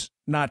chose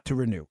not to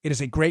renew. It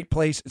is a great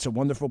place. It's a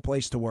wonderful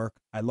place to work.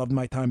 I loved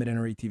my time at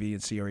NRA TV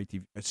and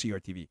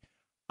CRTV.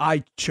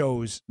 I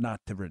chose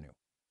not to renew.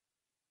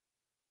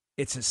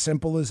 It's as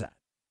simple as that.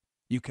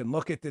 You can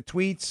look at the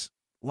tweets.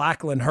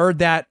 Lachlan heard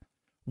that.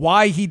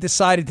 Why he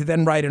decided to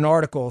then write an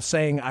article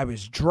saying I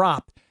was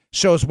dropped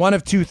shows one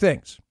of two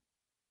things.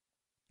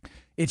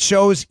 It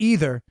shows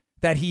either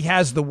that he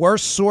has the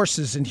worst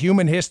sources in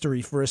human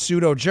history for a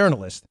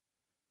pseudo-journalist,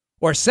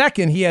 or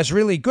second, he has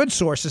really good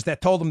sources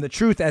that told him the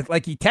truth,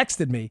 like he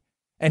texted me,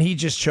 and he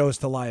just chose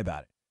to lie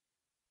about it.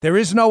 There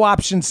is no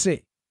option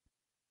C.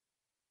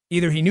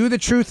 Either he knew the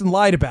truth and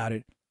lied about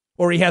it,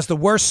 or he has the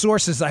worst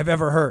sources I've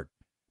ever heard,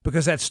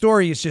 because that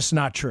story is just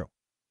not true.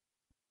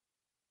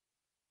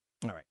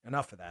 All right,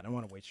 enough of that. I don't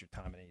want to waste your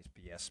time on any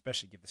BS,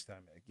 especially give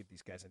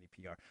these guys any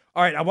PR.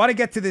 All right, I want to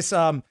get to this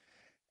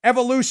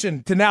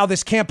evolution to now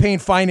this campaign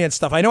finance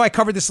stuff. I know I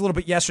covered this a little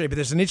bit yesterday, but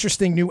there's an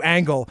interesting new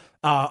angle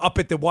up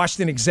at the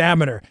Washington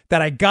Examiner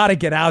that I got to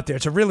get out there.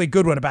 It's a really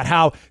good one about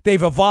how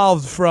they've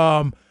evolved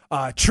from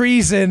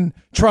treason,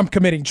 Trump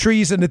committing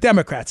treason, the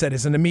Democrats, that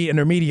is, and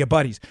their media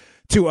buddies,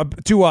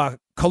 to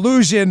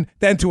collusion,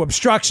 then to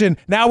obstruction.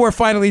 Now we're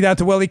finally down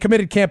to, he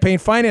committed campaign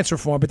finance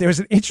reform. But there was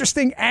an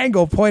interesting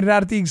angle pointed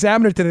out at the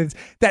Examiner today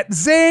that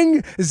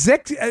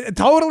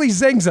totally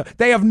zings them.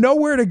 They have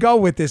nowhere to go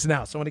with this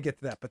now. So I want to get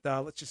to that.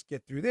 But let's just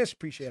get through this.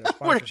 Appreciate it.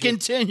 We're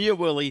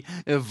continually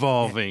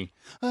evolving.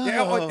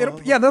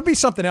 Yeah, there'll be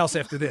something else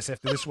after this.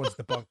 After this one's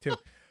debunked too.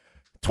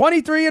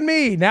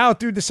 23andMe, now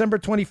through December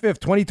 25th,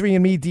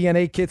 23andMe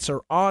DNA kits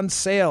are on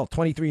sale.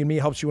 23andMe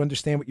helps you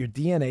understand what your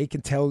DNA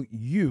can tell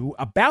you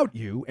about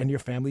you and your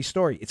family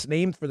story. It's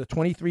named for the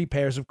 23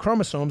 pairs of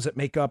chromosomes that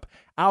make up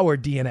our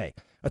DNA.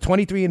 A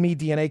 23andMe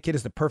DNA kit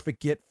is the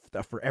perfect gift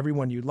for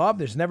everyone you love.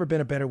 There's never been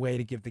a better way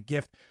to give the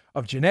gift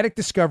of genetic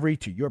discovery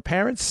to your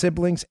parents,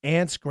 siblings,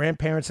 aunts,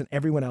 grandparents, and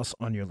everyone else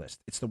on your list.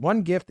 It's the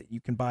one gift that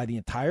you can buy the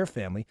entire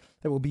family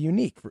that will be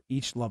unique for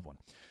each loved one.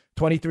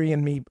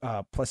 23andMe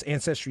plus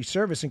Ancestry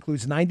Service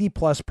includes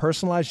 90-plus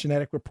personalized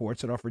genetic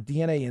reports that offer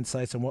DNA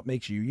insights on what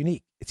makes you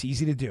unique. It's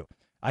easy to do.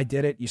 I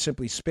did it. You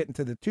simply spit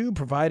into the tube,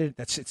 provided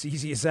it's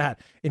easy as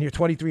that. In your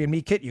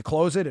 23andMe kit, you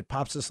close it. It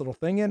pops this little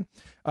thing in.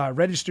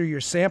 Register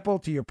your sample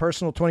to your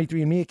personal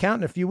 23andMe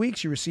account. In a few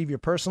weeks, you receive your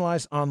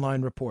personalized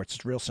online reports.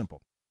 It's real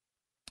simple.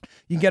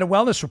 You can get a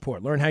wellness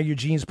report, learn how your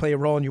genes play a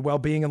role in your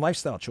well-being and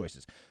lifestyle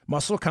choices,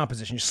 muscle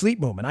composition, your sleep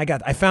movement.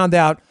 I found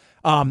out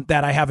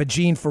that I have a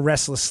gene for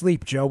restless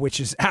sleep, Joe, which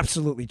is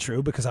absolutely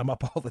true because I'm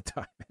up all the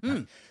time.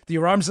 Do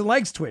your arms and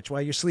legs twitch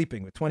while you're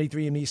sleeping? With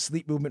 23andMe's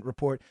Sleep Movement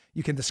Report,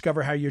 you can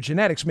discover how your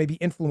genetics may be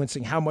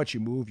influencing how much you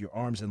move your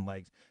arms and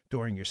legs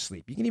during your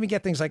sleep. You can even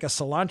get things like a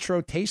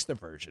cilantro taste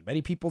aversion.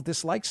 Many people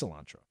dislike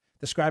cilantro,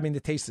 describing the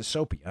taste as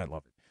soapy. I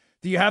love it.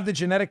 Do you have the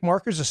genetic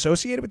markers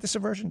associated with this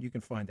aversion? You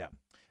can find out.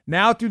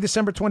 Now through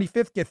December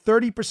 25th, get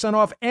 30%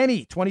 off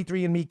any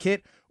 23andMe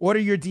kit. Order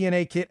your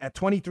DNA kit at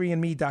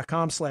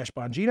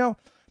 23andme.com/Bongino.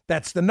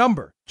 That's the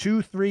number,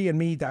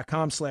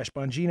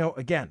 23andme.com/Bongino.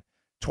 Again,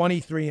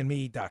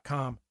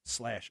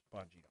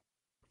 23andme.com/Bongino.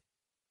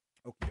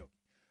 Okay.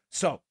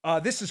 So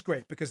this is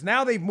great because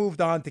now they've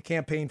moved on to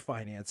campaign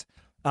finance.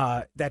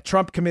 That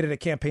Trump committed a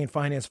campaign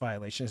finance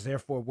violation is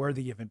therefore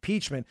worthy of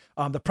impeachment.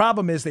 The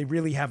problem is they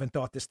really haven't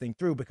thought this thing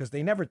through because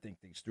they never think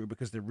things through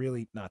because they're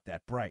really not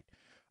that bright.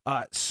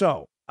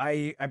 So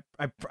I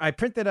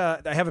printed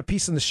I have a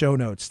piece in the show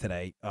notes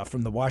today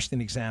from the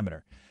Washington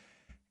Examiner.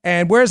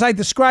 And whereas I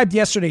described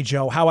yesterday,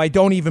 Joe, how I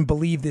don't even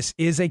believe this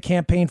is a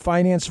campaign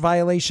finance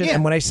violation. Yeah.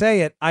 And when I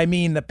say it, I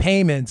mean the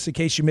payments, in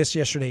case you missed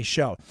yesterday's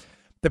show.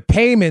 The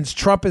payments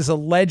Trump is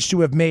alleged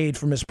to have made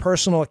from his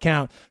personal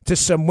account to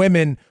some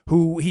women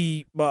who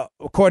he,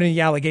 according to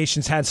the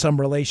allegations, had some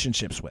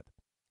relationships with.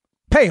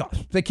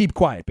 Payoffs. They keep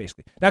quiet,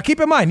 basically. Now, keep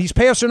in mind, these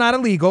payoffs are not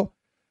illegal.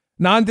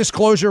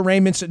 Non-disclosure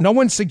arraignments, no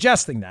one's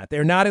suggesting that.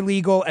 They're not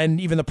illegal,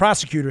 and even the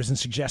prosecutor isn't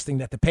suggesting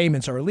that the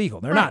payments are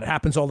illegal. They're not. It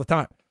happens all the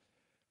time.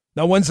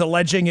 No one's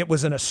alleging it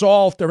was an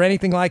assault or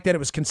anything like that. It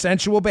was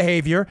consensual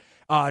behavior.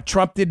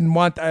 Trump didn't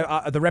want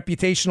the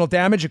reputational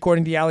damage,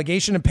 according to the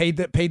allegation, and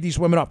paid these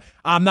women off.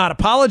 I'm not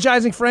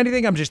apologizing for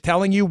anything. I'm just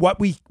telling you what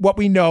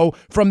we know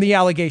from the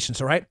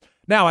allegations, all right?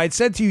 Now, I had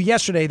said to you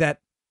yesterday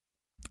that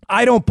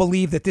I don't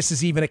believe that this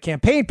is even a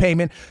campaign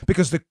payment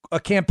because a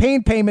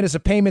campaign payment is a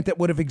payment that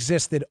would have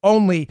existed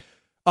only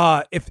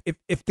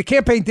if the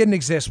campaign didn't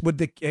exist, would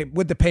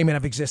the payment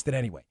have existed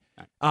anyway?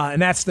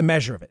 And that's the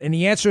measure of it. And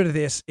the answer to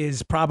this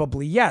is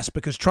probably yes,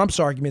 because Trump's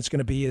argument is going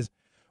to be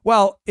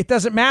well, it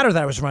doesn't matter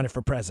that I was running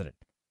for president.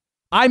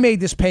 I made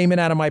this payment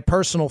out of my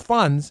personal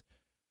funds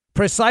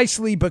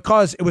precisely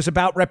because it was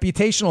about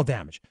reputational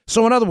damage.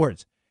 So in other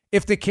words,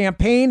 if the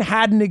campaign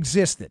hadn't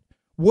existed,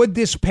 would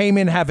this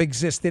payment have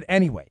existed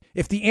anyway?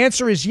 If the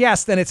answer is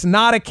yes, then it's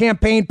not a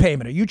campaign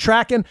payment. Are you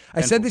tracking? I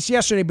said this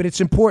yesterday, but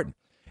it's important.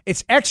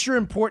 It's extra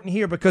important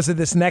here because of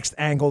this next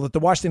angle that the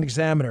Washington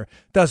Examiner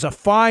does a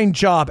fine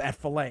job at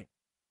filleting.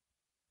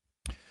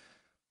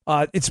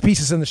 It's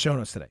pieces in the show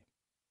notes today.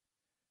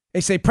 They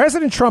say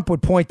President Trump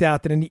would point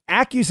out that in the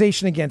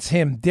accusation against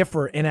him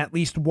differ in at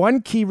least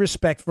one key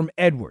respect from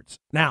Edwards.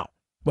 Now,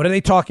 what are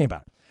they talking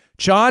about?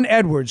 John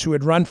Edwards, who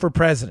had run for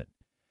president,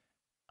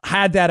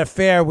 had that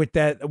affair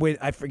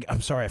I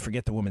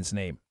forget the woman's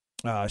name.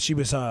 She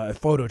was a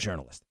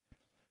photojournalist.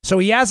 So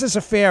he has this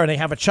affair and they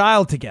have a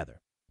child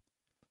together.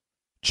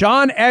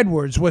 John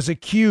Edwards was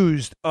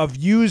accused of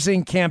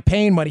using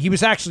campaign money. He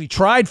was actually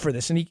tried for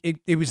this and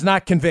he was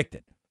not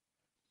convicted.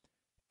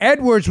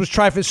 Edwards was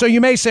tried for. So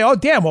you may say, oh,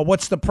 damn, well,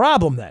 what's the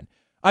problem then?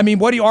 I mean,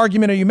 what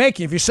argument are you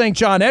making? If you're saying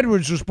John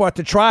Edwards was brought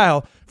to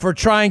trial for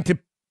trying to,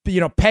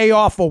 pay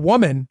off a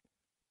woman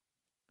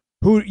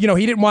who, he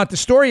didn't want the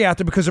story out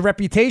there because of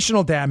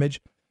reputational damage,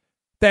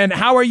 then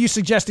how are you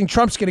suggesting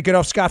Trump's going to get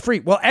off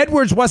scot-free? Well,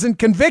 Edwards wasn't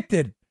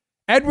convicted.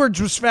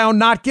 Edwards was found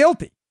not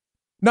guilty,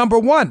 number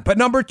one. But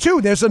number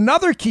two, there's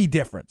another key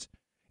difference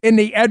in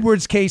the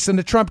Edwards case and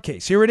the Trump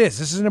case. Here it is.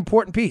 This is an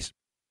important piece.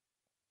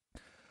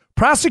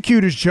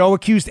 Prosecutors, Joe,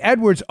 accused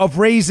Edwards of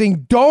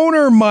raising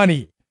donor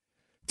money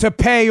to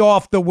pay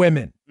off the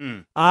women.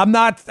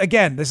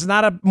 This is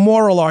not a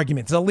moral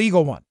argument. It's a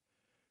legal one.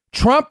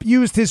 Trump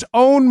used his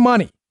own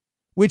money,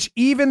 which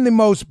even the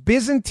most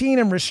Byzantine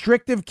and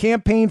restrictive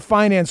campaign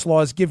finance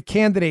laws give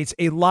candidates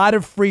a lot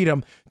of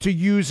freedom to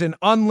use in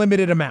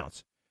unlimited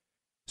amounts.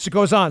 So it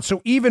goes on.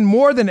 So even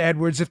more than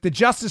Edwards, if the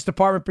Justice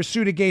Department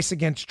pursued a case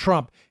against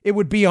Trump, it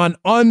would be on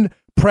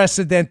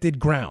unprecedented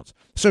grounds.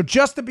 So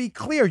just to be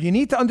clear, you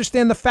need to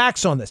understand the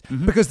facts on this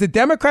because the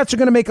Democrats are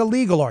going to make a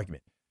legal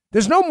argument.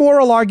 There's no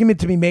moral argument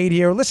to be made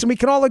here. Listen, we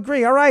can all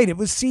agree. All right, it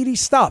was seedy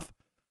stuff.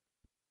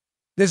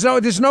 There's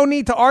no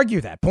need to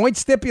argue that. Point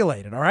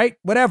stipulated. All right,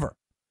 whatever.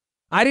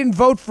 I didn't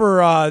vote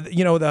for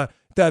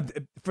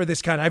for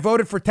this kind. I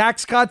voted for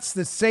tax cuts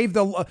that save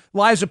the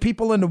lives of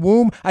people in the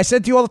womb. I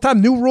said to you all the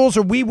time, new rules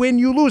are we win,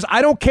 you lose.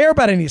 I don't care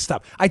about any of this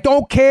stuff. I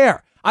don't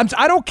care.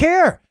 I don't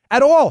care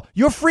at all.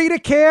 You're free to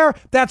care.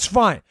 That's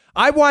fine.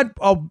 I want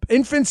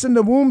infants in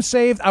the womb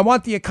saved. I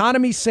want the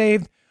economy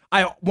saved.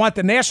 I want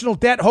the national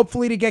debt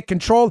hopefully to get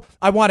controlled.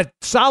 I want a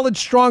solid,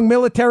 strong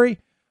military.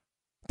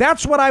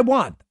 That's what I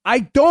want.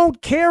 I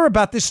don't care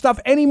about this stuff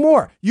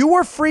anymore. You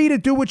are free to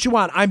do what you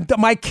want.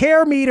 My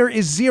care meter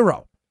is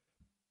zero.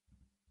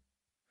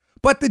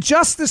 But the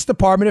Justice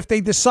Department, if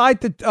they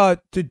decide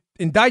to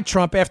indict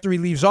Trump after he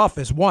leaves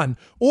office, one,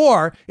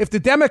 or if the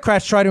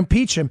Democrats try to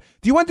impeach him,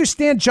 do you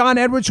understand John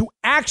Edwards, who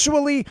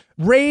actually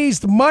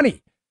raised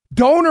money,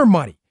 donor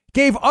money,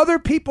 gave other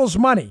people's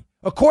money,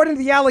 according to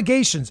the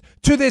allegations,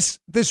 to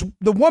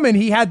the woman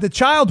he had the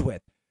child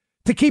with,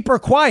 to keep her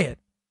quiet,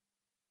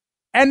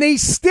 and they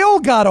still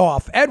got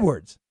off,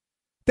 Edwards,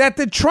 that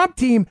the Trump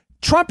team,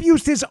 Trump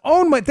used his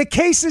own money. The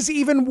case is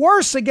even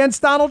worse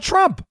against Donald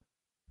Trump.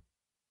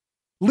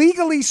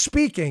 Legally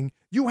speaking,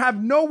 you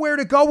have nowhere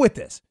to go with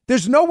this.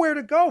 There's nowhere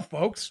to go,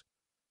 folks.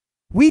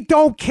 We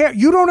don't care.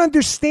 You don't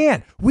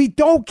understand. We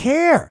don't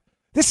care.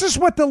 This is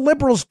what the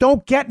liberals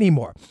don't get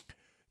anymore.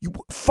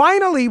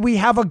 Finally, we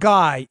have a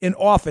guy in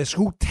office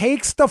who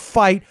takes the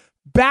fight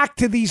back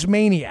to these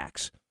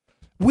maniacs.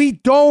 We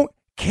don't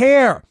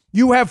care.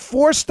 You have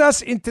forced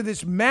us into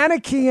this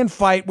Manichaean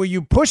fight where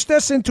you pushed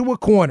us into a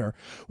corner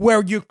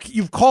where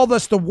you've called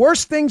us the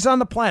worst things on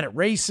the planet,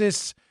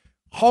 racists,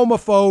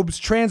 homophobes,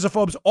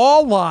 transophobes,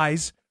 all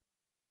lies,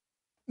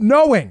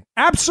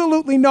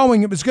 absolutely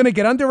knowing it was going to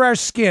get under our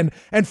skin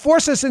and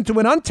force us into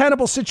an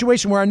untenable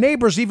situation where our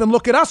neighbors even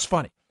look at us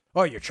funny.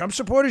 Oh, you're Trump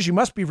supporters? You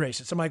must be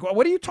racist. I'm like, well,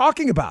 what are you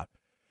talking about?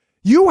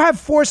 You have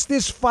forced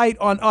this fight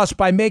on us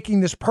by making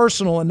this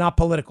personal and not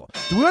political.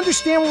 Do we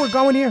understand where we're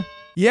going here?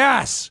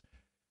 Yes.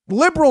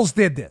 Liberals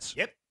did this.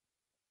 Yep.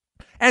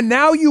 And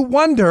now you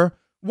wonder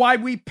why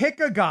we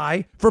pick a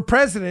guy for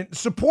president,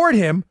 support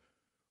him,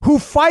 who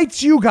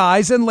fights you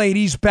guys and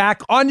ladies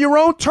back on your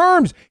own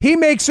terms. He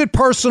makes it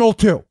personal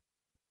too.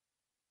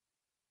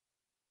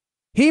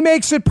 He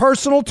makes it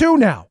personal too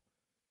now.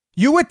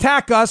 You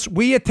attack us,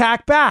 we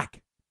attack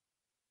back.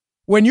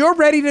 When you're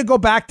ready to go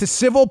back to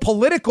civil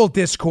political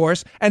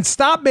discourse and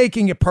stop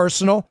making it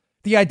personal,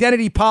 the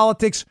identity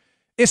politics,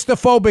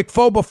 istophobic,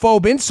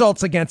 phobophobe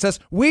insults against us,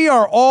 we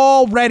are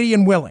all ready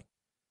and willing.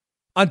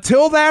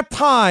 Until that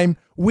time,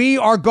 we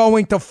are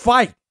going to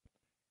fight.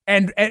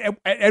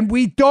 And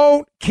we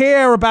don't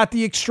care about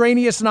the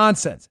extraneous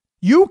nonsense.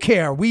 You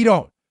care, we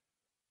don't.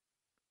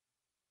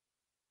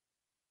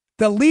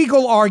 The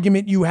legal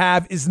argument you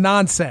have is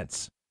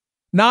nonsense.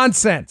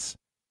 Nonsense.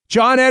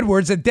 John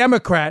Edwards, a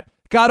Democrat,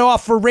 got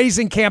off for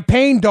raising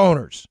campaign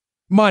donors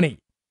money.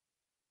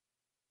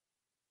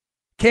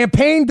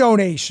 Campaign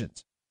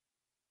donations.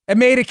 And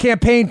made a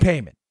campaign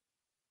payment.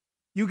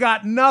 You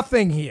got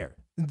nothing here.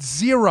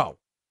 Zero.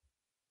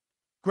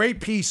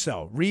 Great piece,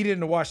 though. Read it in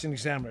the Washington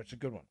Examiner. It's a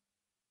good one.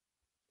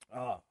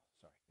 Oh,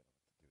 sorry.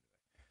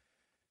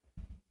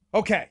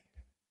 Okay.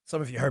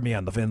 Some of you heard me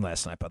on Levin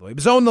last night, by the way. It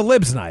was On the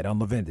Libs night on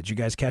Levin. Did you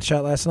guys catch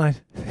that last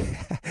night?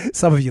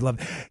 Some of you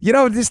love it. You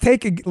know, just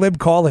taking Lib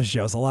caller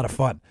show is a lot of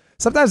fun.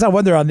 Sometimes I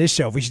wonder on this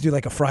show if we should do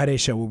like a Friday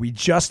show where we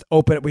just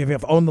open it. We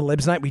have On the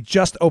Libs night. We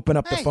just open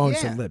up the phones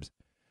to Libs.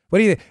 What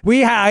do you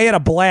think? I had a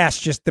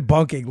blast just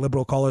debunking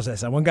liberal callers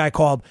last night. One guy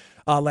called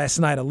last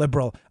night, a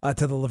liberal,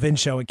 to the Levin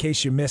show in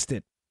case you missed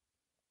it.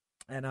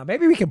 And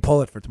maybe we can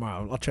pull it for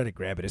tomorrow. I'll try to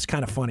grab it. It's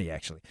kind of funny,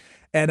 actually.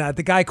 And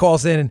the guy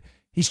calls in, and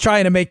he's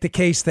trying to make the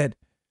case that,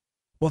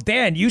 well,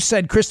 Dan, you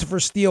said Christopher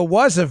Steele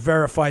was a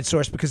verified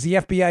source because the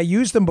FBI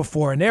used him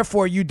before, and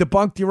therefore you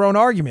debunked your own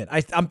argument.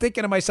 I'm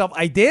thinking to myself,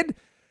 I did?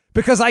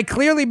 Because I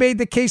clearly made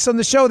the case on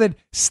the show that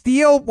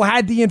Steele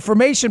had the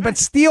information, but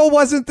Steele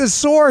wasn't the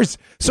source.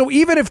 So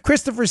even if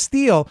Christopher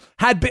Steele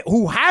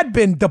who had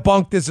been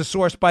debunked as a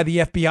source by the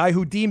FBI,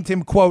 who deemed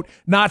him, quote,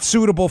 not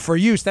suitable for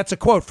use, that's a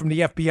quote from the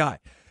FBI.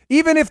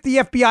 Even if the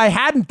FBI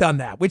hadn't done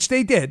that, which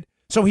they did,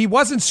 so he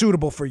wasn't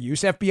suitable for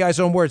use, FBI's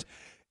own words,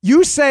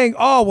 you saying,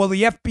 oh, well,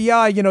 the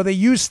FBI, they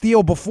used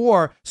Steele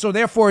before, so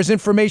therefore his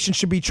information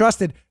should be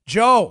trusted.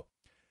 Joe,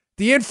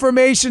 the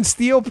information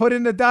Steele put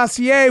in the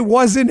dossier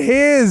wasn't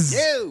his.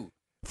 You.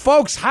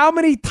 Folks, how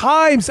many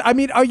times? I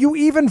mean, are you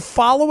even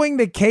following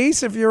the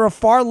case if you're a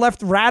far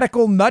left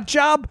radical nut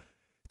job?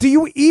 Do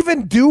you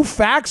even do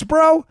facts,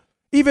 bro?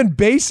 Even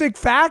basic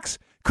facts?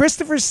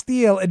 Christopher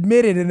Steele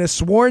admitted in a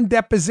sworn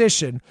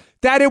deposition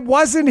that it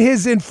wasn't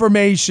his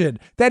information,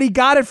 that he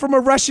got it from a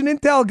Russian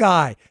intel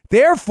guy.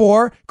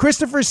 Therefore,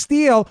 Christopher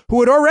Steele, who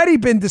had already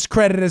been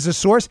discredited as a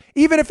source,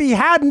 even if he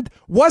hadn't,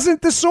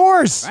 wasn't the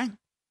source. Right.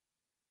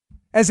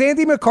 As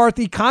Andy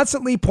McCarthy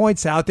constantly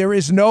points out, there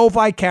is no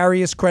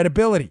vicarious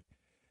credibility.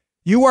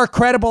 You are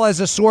credible as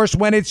a source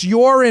when it's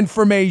your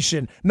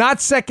information,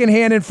 not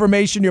secondhand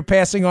information you're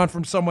passing on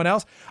from someone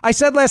else. I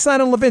said last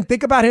night on Levin,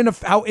 think about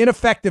how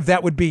ineffective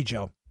that would be,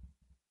 Joe.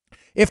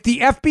 If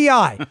the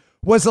FBI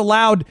was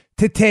allowed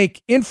to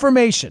take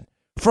information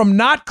from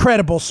not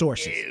credible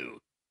sources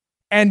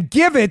and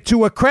give it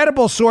to a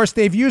credible source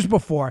they've used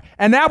before,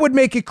 and that would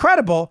make it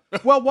credible,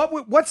 well,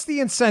 what's the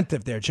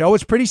incentive there, Joe?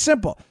 It's pretty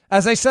simple.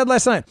 As I said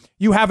last night,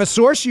 you have a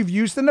source you've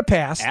used in the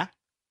past. Yeah.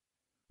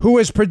 Who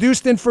has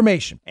produced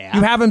information. Yeah.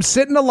 You have him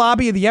sit in the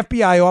lobby of the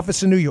FBI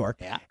office in New York.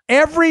 Yeah.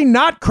 Every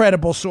not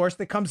credible source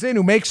that comes in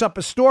who makes up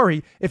a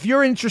story, if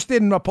you're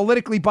interested in a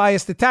politically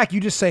biased attack, you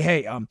just say,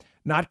 hey,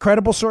 not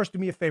credible source, do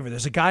me a favor.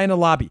 There's a guy in the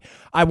lobby.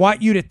 I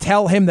want you to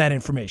tell him that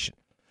information.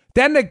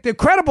 Then the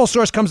credible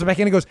source comes back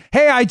in and goes,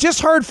 hey, I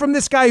just heard from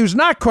this guy who's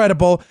not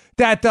credible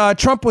that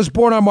Trump was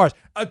born on Mars.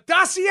 A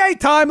dossier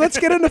time. Let's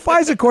get into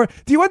FISA court.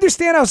 Do you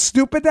understand how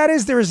stupid that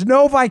is? There is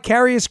no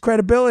vicarious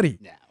credibility.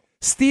 No.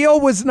 Steele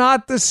was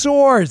not the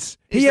source.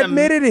 He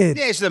admitted it.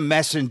 He's the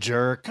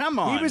messenger. Come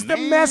on, he was the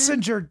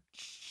messenger.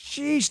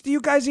 Jeez, do you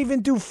guys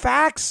even do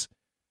facts?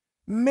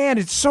 Man,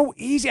 it's so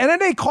easy. And then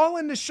they call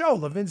in the show,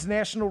 Levin's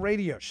national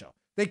radio show.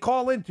 They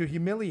call in to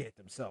humiliate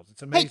themselves.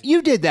 It's amazing. Hey,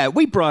 you did that.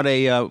 We brought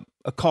a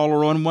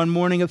caller on one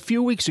morning a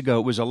few weeks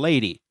ago. It was a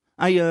lady.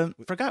 I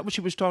forgot what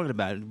she was talking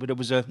about, but it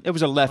was a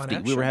lefty.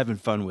 We were having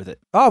fun with it.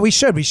 Oh, we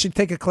should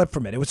take a clip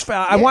from it. It was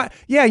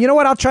you know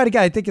what? I'll try to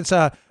get. I think it's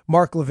a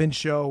Mark Levin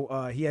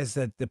show. He has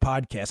the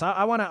podcast.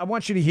 I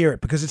want you to hear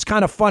it because it's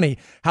kind of funny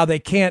how they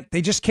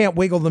just can't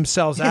wiggle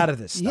themselves out of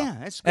this stuff. Yeah,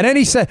 that's good. And then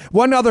he said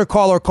one other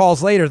caller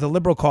calls later, the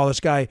liberal caller,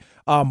 this guy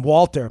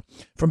Walter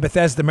from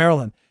Bethesda,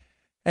 Maryland.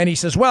 And he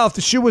says, well, if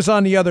the shoe was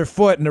on the other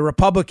foot and the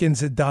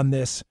Republicans had done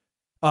this,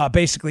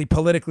 basically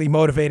politically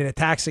motivated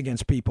attacks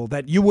against people,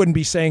 that you wouldn't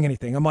be saying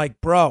anything. I'm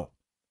like, bro,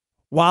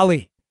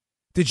 Wally,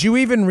 did you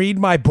even read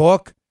my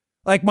book?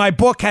 Like, my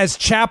book has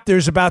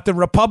chapters about the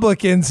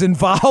Republicans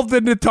involved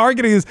in the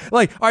targeting.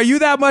 Like, are you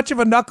that much of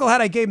a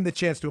knucklehead? I gave him the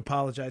chance to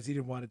apologize. He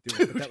didn't want to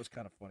do it, but that was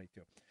kind of funny,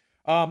 too.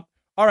 All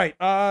right,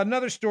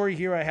 another story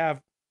here I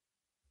have.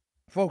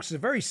 Folks, it's a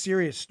very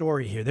serious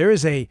story here. There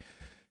is a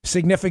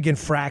significant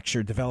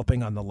fracture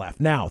developing on the left.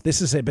 Now, this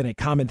has been a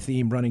common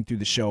theme running through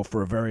the show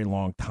for a very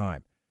long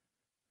time.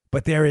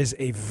 But there is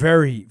a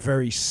very,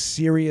 very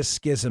serious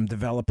schism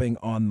developing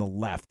on the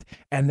left.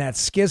 And that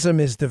schism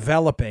is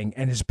developing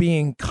and is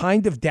being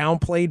kind of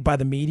downplayed by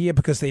the media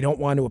because they don't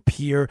want to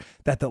appear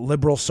that the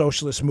liberal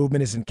socialist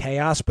movement is in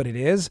chaos, but it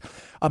is.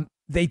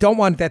 They don't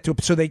want that to,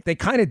 so they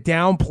kind of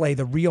downplay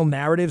the real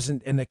narratives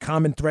and the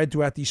common thread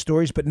throughout these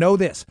stories. But know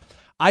this,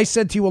 I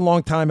said to you a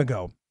long time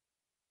ago,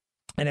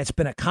 and it's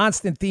been a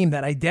constant theme,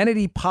 that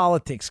identity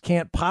politics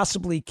can't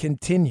possibly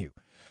continue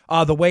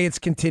the way it's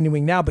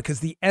continuing now because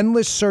the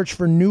endless search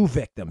for new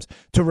victims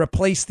to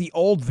replace the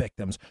old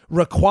victims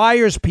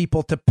requires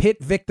people to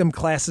pit victim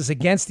classes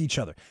against each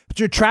other.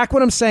 But you track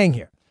what I'm saying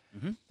here.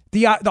 Mm-hmm.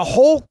 The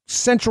whole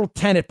central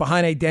tenet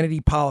behind identity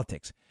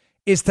politics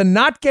is to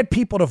not get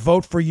people to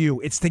vote for you.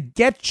 It's to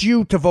get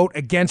you to vote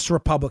against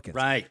Republicans.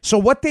 Right. So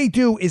what they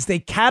do is they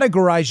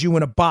categorize you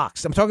in a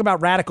box. I'm talking about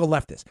radical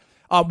leftists.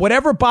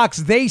 Whatever box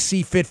they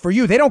see fit for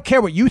you. They don't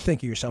care what you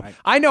think of yourself. Right.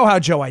 I know how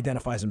Joe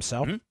identifies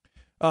himself. Mm-hmm.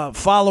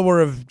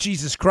 Follower of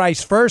Jesus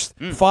Christ first,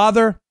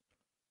 father.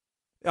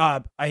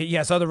 He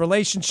has other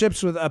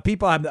relationships with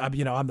people. I'm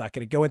not going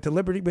to go into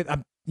liberty, but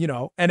and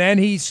then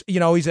he's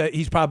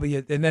probably,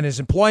 and then his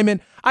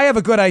employment. I have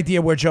a good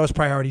idea where Joe's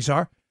priorities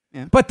are,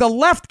 but the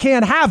left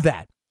can't have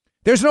that.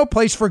 There's no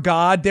place for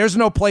God. There's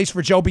no place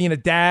for Joe being a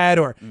dad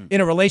or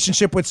in a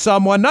relationship with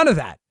someone. None of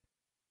that.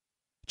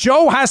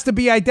 Joe has to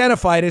be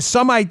identified as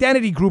some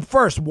identity group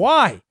first.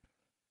 Why?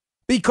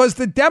 Because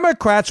the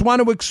Democrats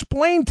want to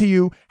explain to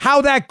you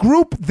how that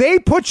group they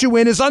put you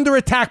in is under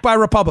attack by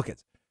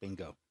Republicans.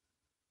 Bingo.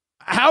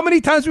 How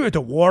many times we heard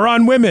the war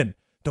on women,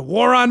 the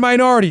war on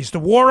minorities, the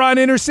war on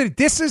inner city?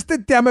 This is the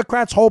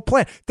Democrats' whole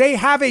plan. They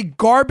have a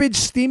garbage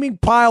steaming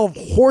pile of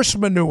horse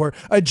manure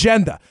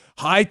agenda.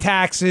 High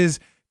taxes,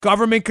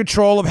 government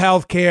control of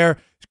health care,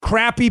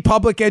 crappy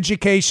public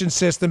education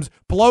systems,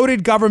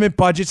 bloated government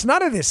budgets.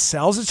 None of this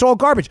sells. It's all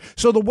garbage.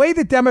 So the way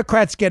the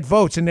Democrats get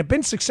votes, and they've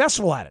been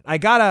successful at it, I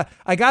gotta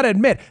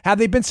admit, how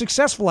they've been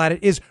successful at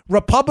it is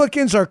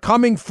Republicans are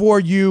coming for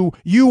you.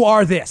 You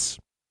are this.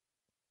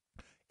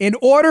 In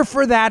order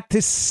for that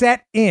to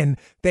set in,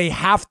 they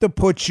have to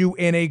put you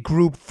in a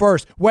group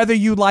first, whether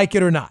you like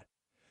it or not.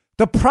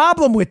 The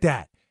problem with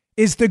that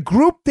is the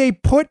group they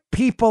put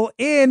people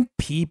in,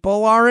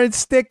 people aren't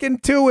sticking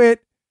to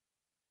it.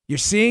 You're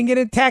seeing it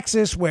in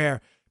Texas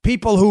where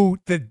people who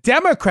the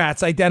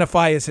Democrats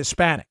identify as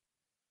Hispanic.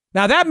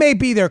 Now, that may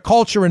be their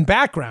culture and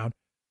background,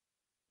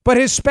 but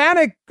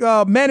Hispanic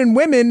men and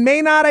women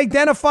may not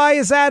identify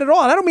as that at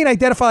all. And I don't mean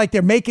identify like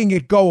they're making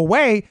it go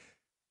away.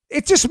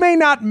 It just may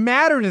not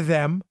matter to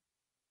them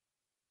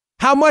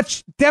how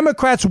much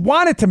Democrats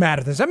want it to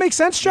matter. Does that make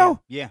sense,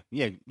 Joe? Yeah.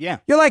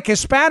 You're like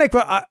Hispanic,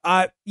 but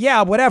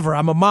yeah, whatever.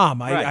 I'm a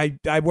mom. Right.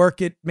 I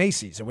work at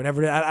Macy's or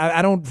whatever.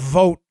 I don't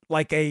vote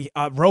like a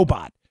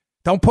robot.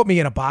 Don't put me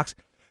in a box.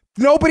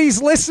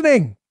 Nobody's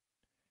listening.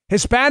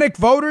 Hispanic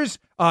voters,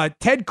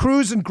 Ted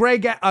Cruz and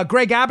Greg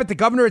Abbott, the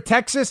governor of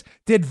Texas,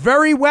 did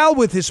very well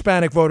with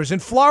Hispanic voters. In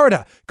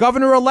Florida,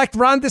 Governor-elect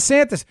Ron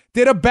DeSantis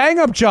did a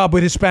bang-up job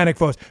with Hispanic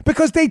votes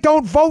because they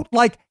don't vote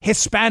like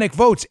Hispanic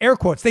votes, air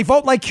quotes. They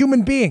vote like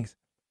human beings.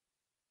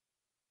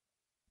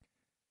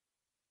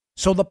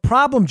 So the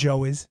problem,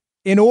 Joe, is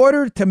in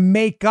order to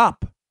make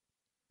up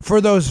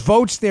for those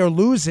votes they're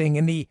losing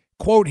in the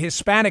quote,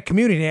 Hispanic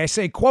community, I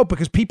say quote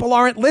because people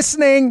aren't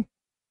listening,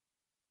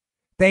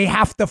 they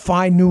have to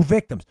find new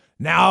victims.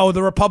 Now,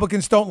 the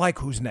Republicans don't like,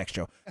 who's next,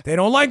 Joe? They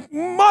don't like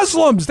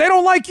Muslims. They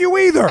don't like you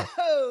either.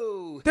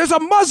 There's a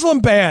Muslim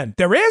ban.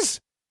 There is?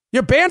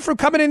 You're banned from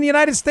coming in the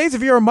United States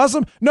if you're a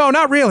Muslim? No,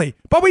 not really.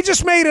 But we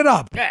just made it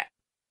up. Yeah.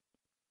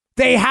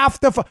 They have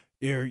to.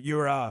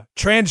 You're a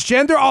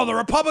transgender? Oh, the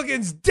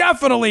Republicans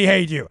definitely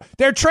hate you.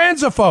 They're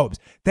transophobes.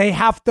 They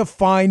have to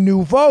find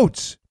new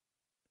votes.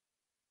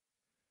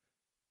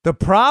 The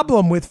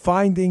problem with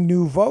finding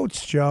new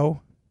votes,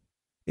 Joe,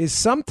 is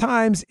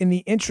sometimes in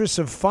the interest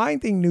of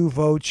finding new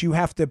votes, you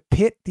have to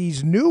pit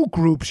these new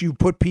groups you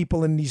put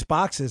people in these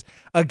boxes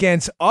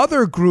against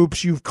other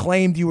groups you've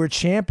claimed you were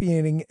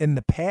championing in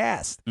the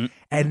past. Mm-hmm.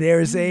 And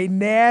there's a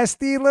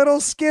nasty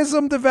little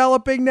schism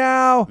developing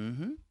now.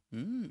 Mm-hmm.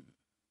 Mm-hmm.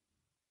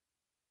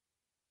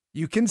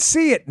 You can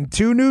see it in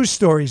two news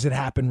stories that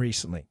happened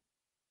recently.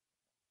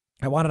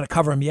 I wanted to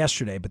cover them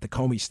yesterday, but the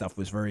Comey stuff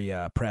was very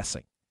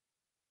pressing.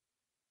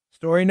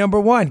 Story number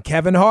one,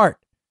 Kevin Hart.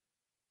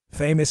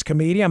 Famous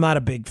comedian. I'm not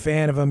a big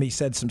fan of him. He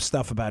said some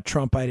stuff about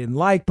Trump I didn't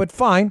like, but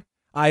fine.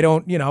 I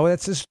don't,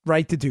 that's his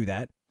right to do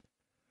that.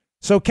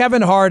 So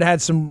Kevin Hart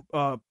had some,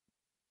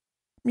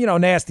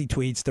 nasty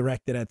tweets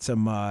directed at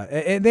some,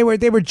 they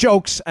were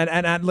jokes.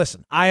 And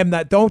listen, I am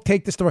not, don't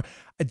take this to,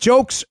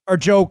 jokes are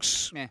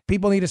jokes. Meh.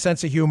 People need a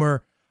sense of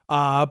humor.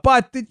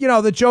 But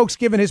the jokes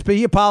given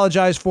he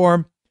apologized for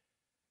him.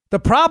 The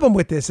problem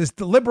with this is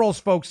the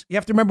liberals, folks, you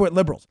have to remember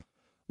what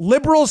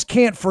liberals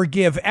can't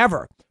forgive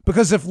ever.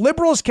 Because if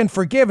liberals can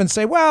forgive and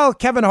say, well,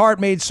 Kevin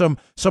Hart made some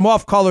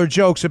off-color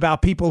jokes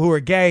about people who are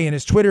gay in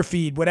his Twitter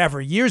feed,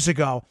 whatever, years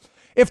ago,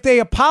 if they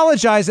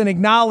apologize and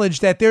acknowledge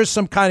that there's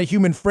some kind of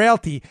human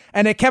frailty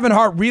and that Kevin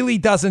Hart really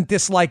doesn't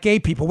dislike gay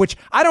people, which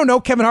I don't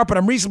know Kevin Hart, but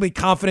I'm reasonably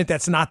confident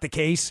that's not the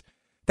case,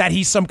 that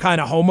he's some kind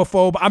of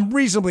homophobe. I'm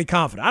reasonably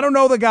confident. I don't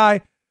know the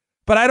guy,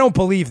 but I don't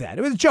believe that.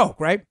 It was a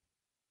joke, right?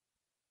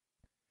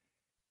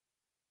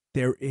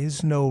 There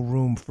is no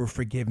room for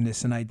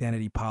forgiveness in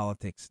identity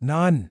politics.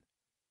 None.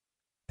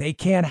 They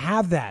can't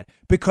have that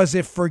because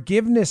if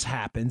forgiveness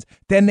happens,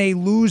 then they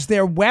lose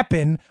their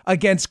weapon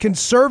against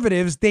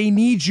conservatives they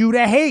need you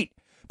to hate.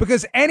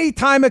 Because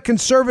anytime a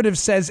conservative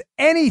says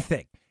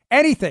anything,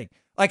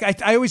 like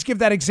I always give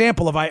that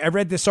example of I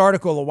read this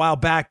article a while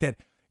back that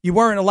you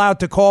weren't allowed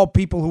to call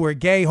people who are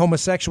gay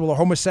homosexual or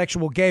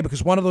homosexual gay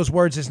because one of those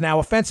words is now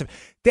offensive.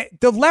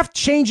 The left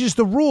changes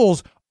the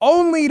rules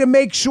only to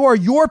make sure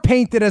you're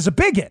painted as a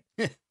bigot.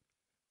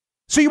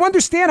 So you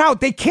understand how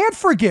they can't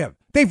forgive.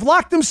 They've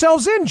locked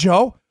themselves in,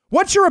 Joe.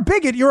 Once you're a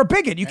bigot, you're a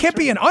bigot. You can't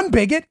be an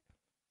unbigot.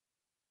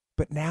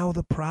 But now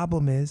the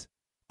problem is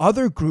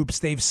other groups,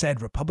 they've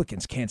said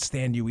Republicans can't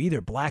stand you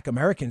either. Black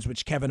Americans,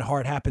 which Kevin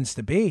Hart happens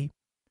to be.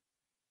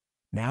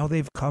 Now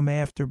they've come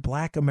after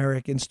black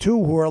Americans,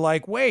 too, who are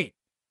like, wait,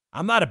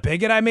 I'm not a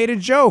bigot. I made a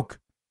joke.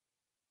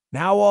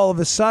 Now, all of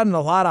a sudden, a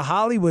lot of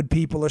Hollywood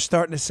people are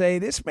starting to say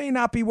this may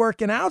not be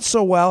working out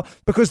so well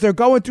because they're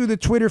going through the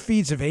Twitter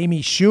feeds of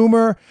Amy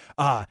Schumer,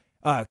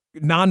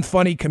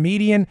 non-funny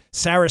comedian,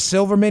 Sarah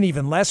Silverman,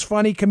 even less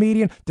funny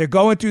comedian. They're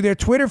going through their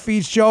Twitter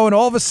feeds, Joe, and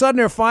all of a sudden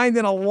they're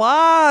finding a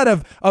lot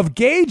of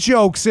gay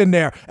jokes in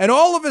there. And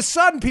all of a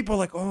sudden people are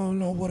like, oh,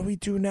 no, what do we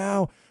do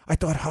now? I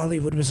thought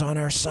Hollywood was on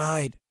our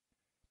side.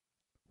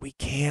 We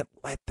can't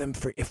let them,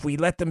 if we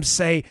let them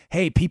say,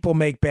 hey, people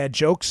make bad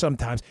jokes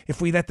sometimes.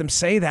 If we let them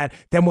say that,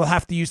 then we'll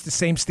have to use the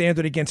same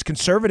standard against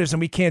conservatives. And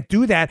we can't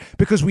do that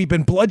because we've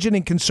been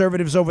bludgeoning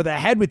conservatives over the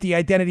head with the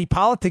identity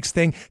politics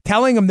thing,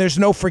 telling them there's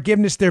no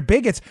forgiveness, they're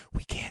bigots.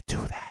 We can't do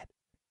that.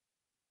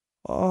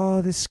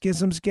 Oh, this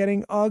schism's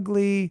getting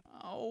ugly.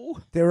 Oh.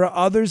 There are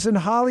others in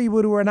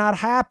Hollywood who are not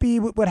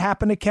happy with what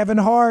happened to Kevin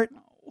Hart.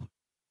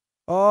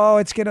 Oh,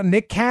 it's getting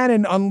Nick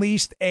Cannon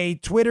unleashed a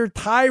Twitter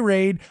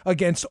tirade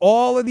against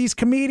all of these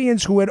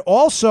comedians who had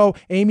also,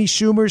 Amy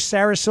Schumer,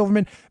 Sarah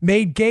Silverman,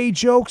 made gay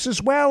jokes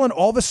as well. And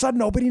all of a sudden,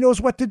 nobody knows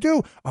what to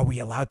do. Are we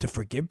allowed to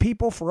forgive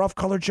people for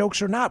off-color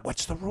jokes or not?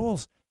 What's the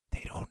rules?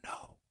 They don't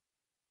know.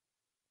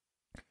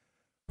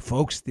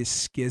 Folks, this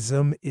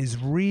schism is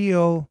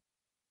real.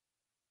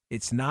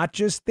 It's not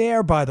just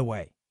there, by the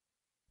way.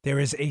 There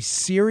is a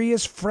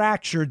serious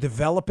fracture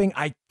developing.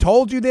 I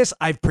told you this.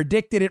 I've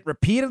predicted it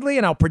repeatedly,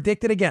 and I'll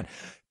predict it again.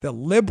 The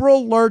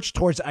liberal lurch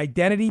towards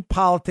identity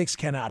politics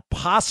cannot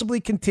possibly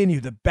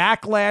continue. The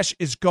backlash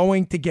is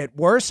going to get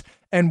worse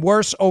and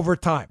worse over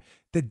time.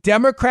 The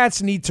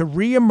Democrats need to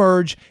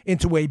reemerge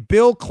into a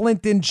Bill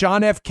Clinton,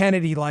 John F.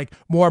 Kennedy-like,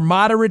 more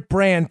moderate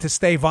brand to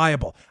stay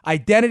viable.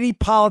 Identity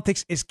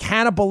politics is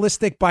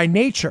cannibalistic by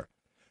nature.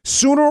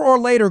 Sooner or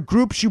later,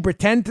 groups you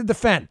pretend to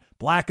defend,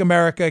 Black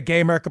America, gay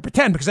America,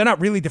 pretend because they're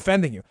not really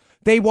defending you.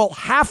 They will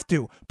have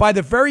to, by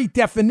the very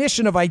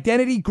definition of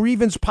identity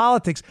grievance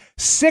politics,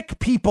 sick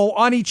people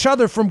on each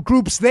other from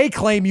groups they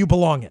claim you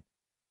belong in.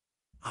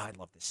 Oh, I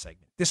love this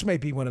segment. This may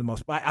be one of the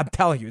most, I'm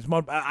telling you,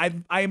 I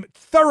am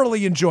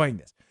thoroughly enjoying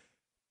this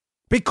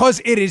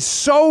because it is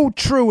so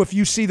true if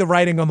you see the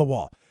writing on the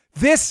wall.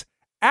 This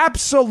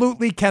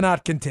absolutely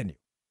cannot continue.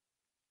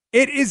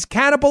 It is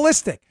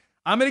cannibalistic.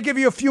 I'm going to give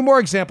you a few more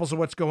examples of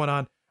what's going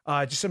on.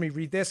 Just let me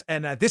read this.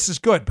 And this is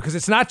good because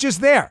it's not just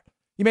there.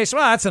 You may say,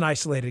 well, that's an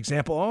isolated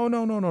example. Oh,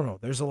 no.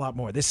 There's a lot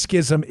more. This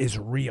schism is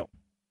real.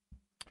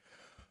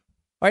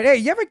 All right, hey,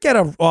 you ever get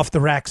a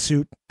off-the-rack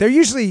suit? They're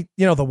usually,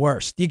 the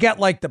worst. You get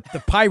like the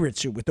pirate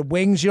suit with the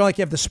wings. Like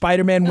you have the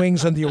Spider-Man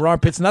wings under your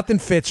armpits. Nothing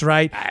fits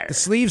right. The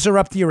sleeves are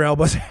up to your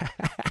elbows.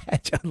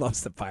 John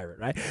loves the pirate,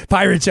 right?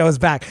 Pirate show is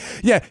back.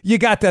 Yeah, you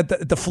got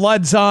the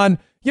floods on.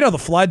 The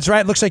floods,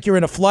 right? Looks like you're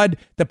in a flood.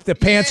 The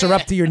pants are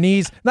up to your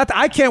knees.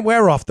 I can't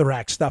wear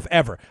off-the-rack stuff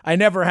ever. I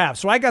never have.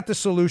 So I got the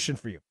solution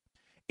for you.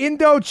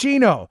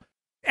 Indochino.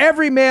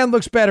 Every man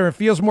looks better and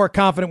feels more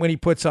confident when he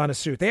puts on a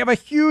suit. They have a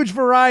huge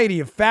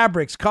variety of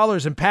fabrics,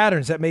 colors, and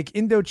patterns that make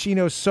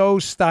Indochino so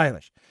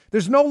stylish.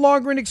 There's no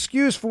longer an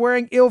excuse for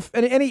wearing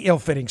any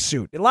ill-fitting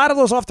suit. A lot of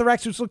those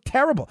off-the-rack suits look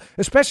terrible,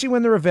 especially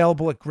when they're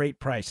available at great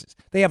prices.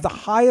 They have the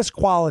highest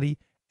quality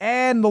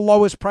and the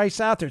lowest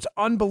price out there. It's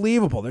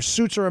unbelievable. Their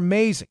suits are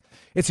amazing.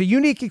 It's a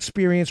unique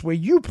experience where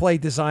you play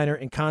designer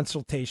in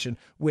consultation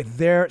with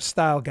their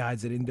style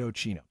guides at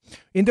Indochino.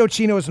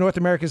 Indochino is North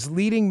America's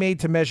leading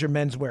made-to-measure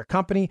menswear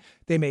company.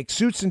 They make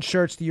suits and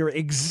shirts to your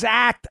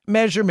exact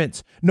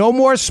measurements. No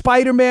more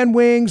Spider-Man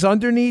wings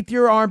underneath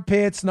your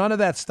armpits, none of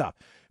that stuff.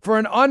 For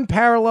an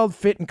unparalleled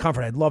fit and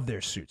comfort, I love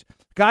their suits.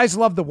 Guys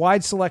love the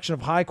wide selection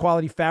of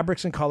high-quality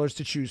fabrics and colors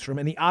to choose from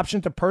and the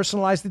option to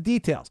personalize the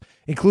details,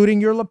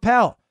 including your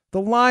lapel, the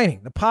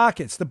lining, the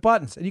pockets, the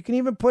buttons, and you can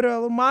even put a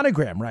little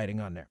monogram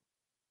writing on there.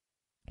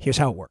 Here's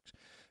how it works.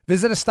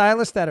 Visit a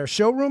stylist at our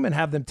showroom and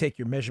have them take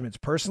your measurements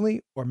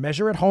personally or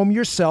measure at home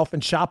yourself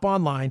and shop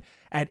online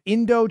at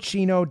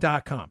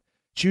Indochino.com.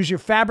 Choose your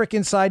fabric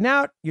inside and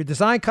out, your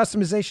design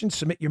customization,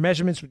 submit your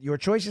measurements with your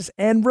choices,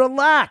 and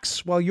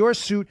relax while your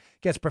suit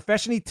gets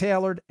professionally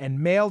tailored and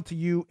mailed to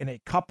you in a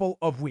couple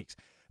of weeks.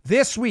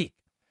 This week,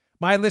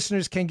 my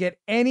listeners can get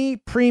any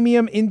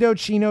premium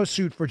Indochino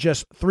suit for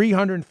just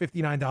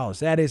 $359.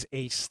 That is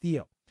a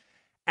steal.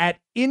 At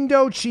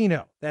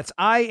Indochino, that's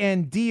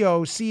Indochino,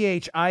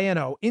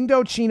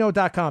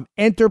 Indochino.com.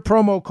 Enter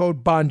promo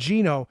code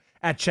Bongino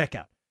at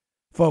checkout.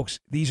 Folks,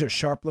 these are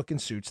sharp-looking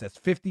suits. That's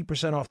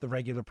 50% off the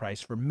regular price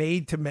for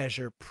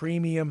made-to-measure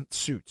premium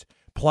suits.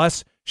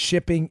 Plus,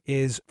 shipping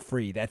is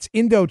free. That's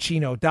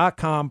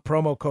Indochino.com,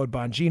 promo code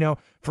Bongino,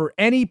 for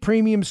any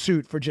premium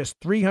suit for just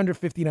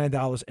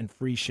 $359 and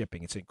free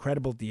shipping. It's an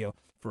incredible deal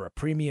for a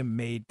premium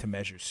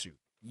made-to-measure suit.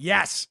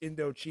 Yes,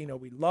 Indochino,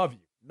 we love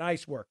you.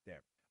 Nice work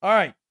there. All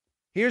right,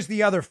 here's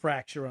the other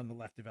fracture on the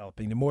left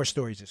developing. The more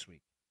stories this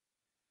week.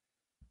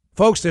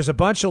 Folks, there's a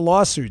bunch of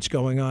lawsuits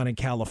going on in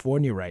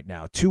California right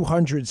now.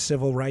 200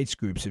 civil rights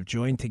groups have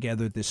joined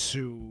together to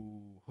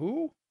sue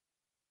who?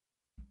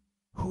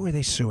 Who are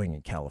they suing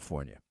in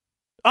California?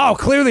 Oh,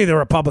 clearly the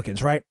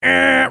Republicans, right?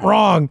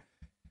 Wrong.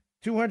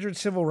 200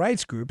 civil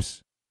rights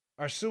groups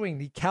are suing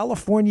the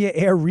California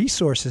Air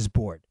Resources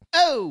Board.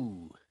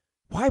 Oh!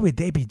 Why would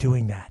they be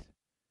doing that?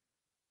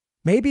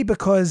 Maybe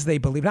because they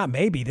believe, not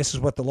maybe, this is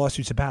what the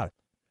lawsuit's about.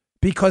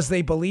 Because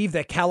they believe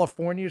that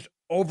California's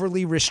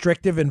overly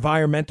restrictive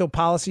environmental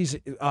policies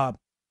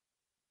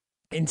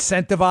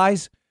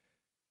incentivize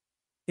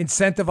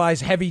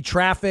heavy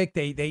traffic.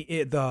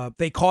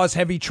 They cause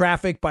heavy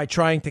traffic by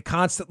trying to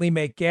constantly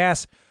make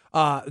gas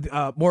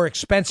more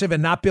expensive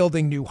and not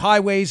building new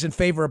highways in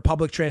favor of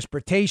public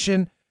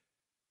transportation.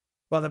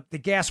 Well, the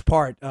gas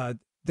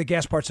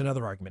part's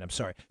another argument. I'm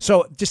sorry.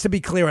 So just to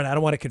be clear, and I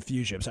don't want to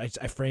confuse you,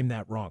 I framed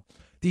that wrong.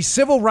 These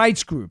civil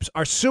rights groups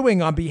are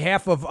suing on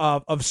behalf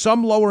of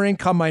some lower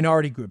income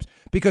minority groups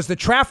because the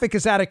traffic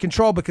is out of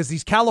control because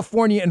these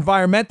California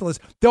environmentalists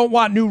don't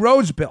want new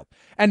roads built.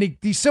 And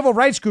these civil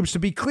rights groups, to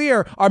be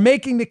clear, are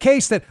making the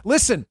case that,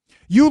 listen,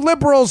 you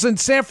liberals in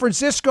San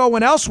Francisco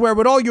and elsewhere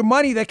with all your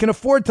money that can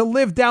afford to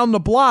live down the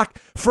block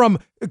from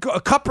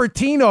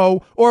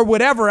Cupertino or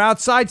whatever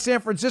outside San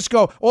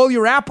Francisco, all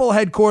your Apple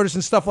headquarters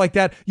and stuff like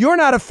that, you're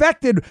not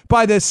affected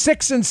by the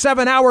 6 and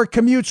 7 hour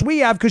commutes we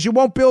have because you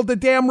won't build the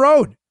damn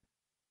road.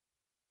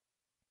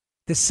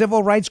 The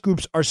civil rights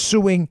groups are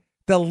suing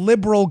the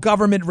liberal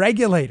government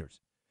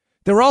regulators.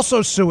 They're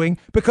also suing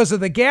because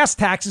of the gas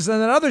taxes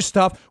and that other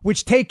stuff,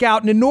 which take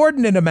out an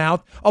inordinate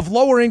amount of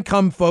lower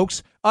income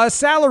folks'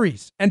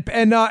 salaries and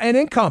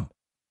income.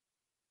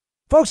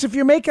 Folks, if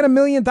you're making $1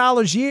 million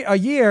a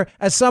year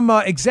as some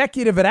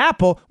executive at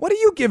Apple, what do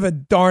you give a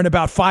darn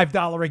about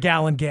 $5 a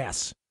gallon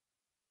gas?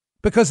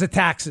 Because of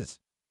taxes.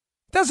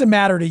 It doesn't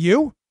matter to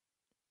you.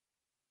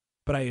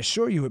 But I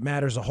assure you it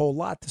matters a whole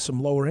lot to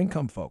some lower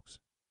income folks.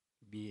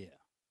 Yeah.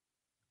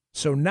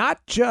 So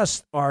not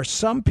just are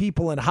some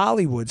people in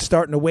Hollywood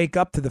starting to wake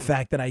up to the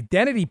fact that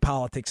identity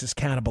politics is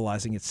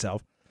cannibalizing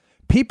itself,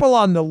 people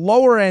on the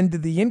lower end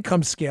of the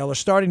income scale are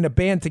starting to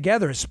band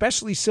together,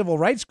 especially civil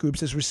rights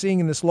groups, as we're seeing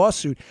in this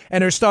lawsuit,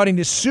 and are starting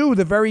to sue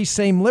the very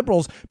same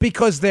liberals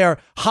because their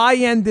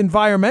high-end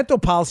environmental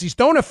policies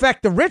don't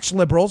affect the rich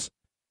liberals.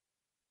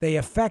 They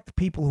affect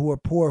people who are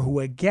poor, who,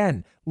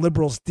 again,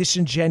 liberals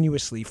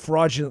disingenuously,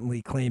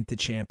 fraudulently claim to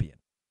champion.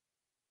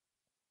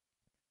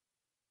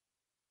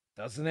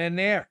 Doesn't end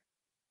there.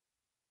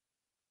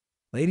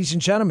 Ladies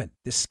and gentlemen,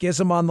 the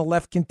schism on the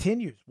left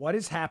continues. What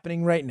is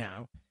happening right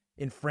now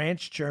in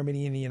France,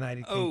 Germany, and the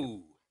United Kingdom?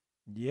 Oh.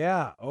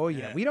 Yeah. Oh,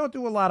 yeah. We don't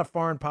do a lot of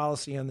foreign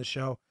policy on the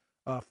show.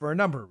 for a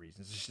number of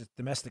reasons. It's just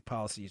domestic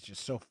policy is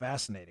just so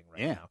fascinating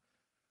right now.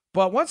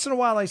 But once in a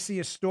while, I see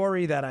a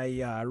story that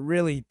I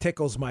really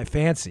tickles my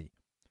fancy.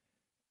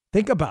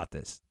 Think about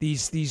this.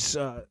 These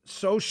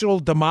social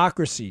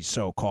democracies,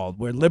 so-called,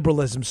 where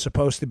liberalism is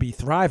supposed to be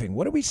thriving.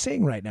 What are we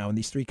seeing right now in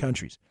these three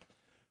countries?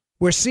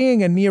 We're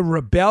seeing a near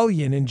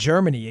rebellion in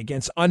Germany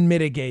against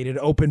unmitigated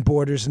open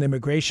borders and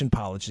immigration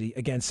policy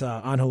against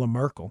Angela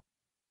Merkel.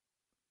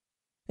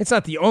 It's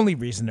not the only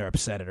reason they're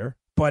upset at her,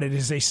 but it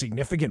is a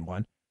significant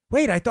one.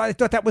 Wait, I thought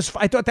that was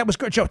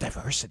good. Joe,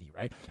 diversity,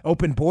 right?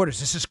 Open borders.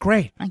 This is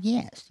great.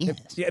 Yes.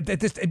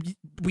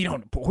 We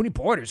don't. Who needs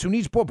borders? Who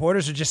needs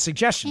borders? Are just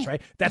suggestions,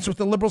 right? That's what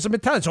the liberals have been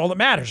telling us. All that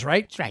matters,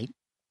 right? That's right.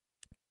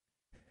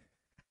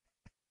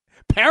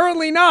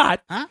 Apparently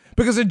not,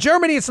 because in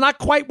Germany it's not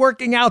quite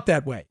working out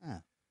that way.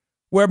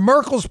 Where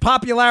Merkel's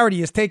popularity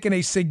has taken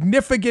a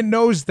significant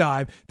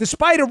nosedive,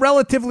 despite a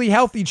relatively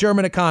healthy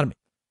German economy.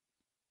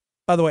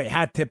 By the way,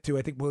 hat tip to,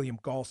 I think, William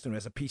Galston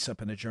has a piece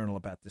up in the Journal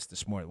about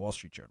this morning, Wall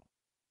Street Journal.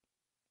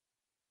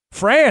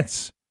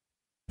 France.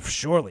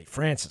 Surely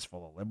France is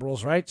full of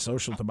liberals, right?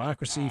 Social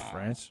democracy,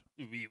 France.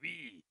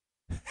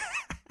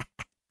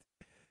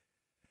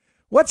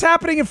 What's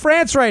happening in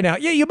France right now?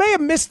 Yeah, you may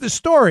have missed the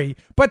story,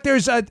 but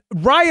there's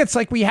riots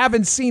like we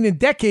haven't seen in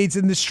decades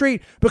in the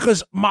street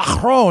because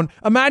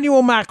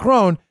Emmanuel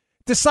Macron,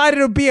 decided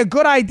it would be a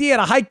good idea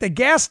to hike the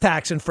gas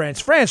tax in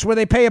France, where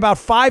they pay about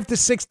 $5 to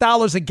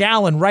 $6 a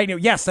gallon right now.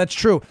 Yes, that's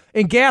true.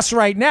 In gas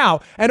right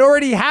now, and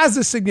already has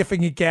a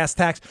significant gas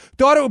tax.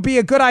 Thought it would be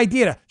a good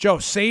idea to, Joe,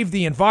 save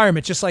the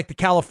environment, just like the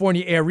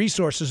California Air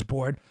Resources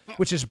Board,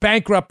 which is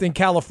bankrupting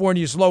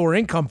California's lower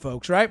income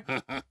folks, right?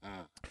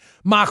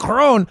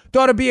 Macron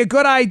thought it'd be a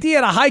good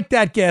idea to hike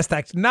that gas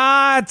tax.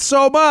 Not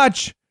so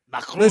much.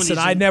 Macron Listen,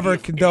 I never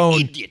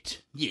condone.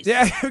 Idiot. Yes.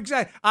 Yeah,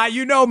 exactly.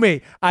 You know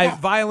me.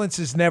 Violence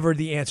is never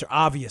the answer.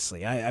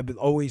 Obviously, I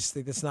always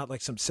think it's not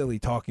like some silly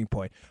talking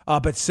point.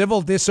 But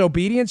civil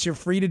disobedience, you're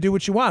free to do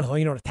what you want.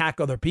 You don't attack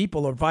other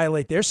people or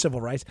violate their civil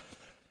rights.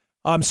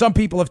 Some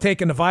people have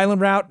taken the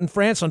violent route in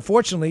France,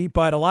 unfortunately,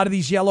 but a lot of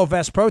these yellow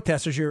vest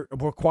protesters, you're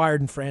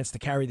required in France to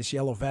carry this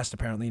yellow vest,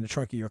 apparently, in the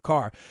trunk of your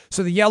car.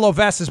 So the yellow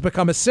vest has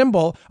become a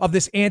symbol of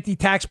this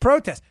anti-tax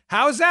protest.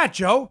 How is that,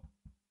 Joe?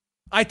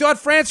 I thought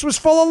France was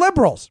full of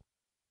liberals.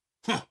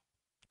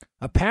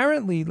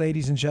 Apparently,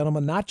 ladies and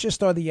gentlemen, not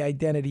just are the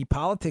identity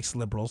politics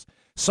liberals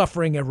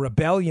suffering a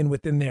rebellion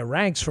within their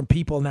ranks from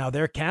people now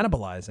they're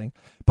cannibalizing,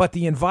 but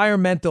the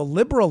environmental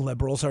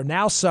liberals are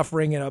now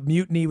suffering a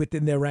mutiny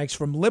within their ranks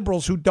from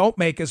liberals who don't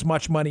make as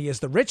much money as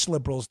the rich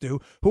liberals do,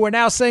 who are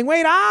now saying,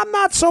 wait, I'm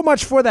not so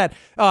much for that,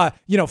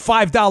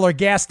 $5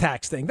 gas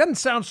tax thing. Doesn't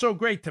sound so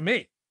great to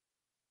me.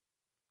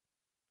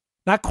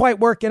 Not quite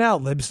working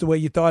out, libs, the way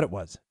you thought it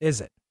was,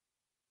 is it?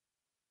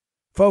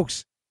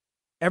 Folks,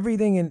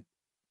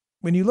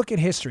 when you look at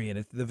history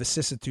and the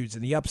vicissitudes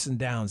and the ups and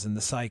downs and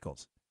the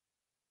cycles,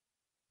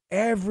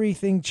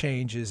 everything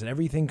changes and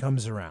everything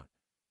comes around.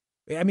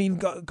 I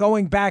mean,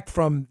 going back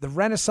from the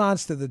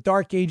Renaissance to the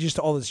Dark Ages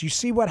to all this, you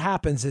see what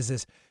happens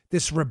is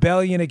this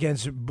rebellion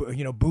against,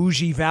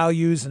 bougie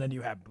values, and then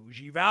you have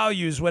bougie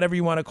values, whatever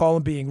you want to call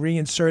them, being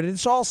reinserted.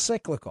 It's all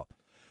cyclical.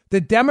 The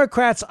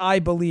Democrats, I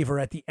believe, are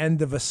at the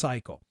end of a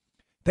cycle.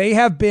 They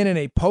have been in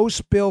a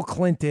post-Bill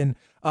Clinton,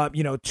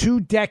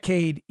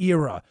 2-decade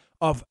era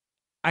of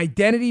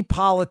identity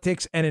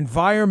politics and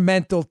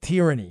environmental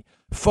tyranny,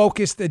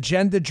 focused,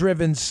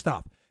 agenda-driven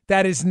stuff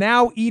that is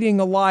now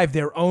eating alive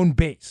their own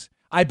base.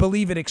 I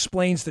believe it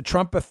explains the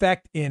Trump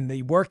effect in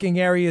the working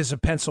areas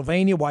of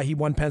Pennsylvania, why he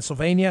won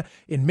Pennsylvania,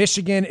 in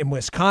Michigan, in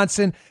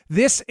Wisconsin.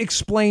 This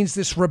explains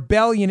this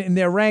rebellion in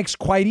their ranks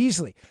quite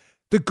easily.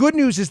 The good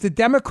news is the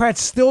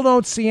Democrats still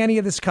don't see any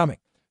of this coming.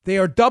 They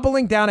are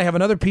doubling down. I have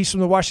another piece from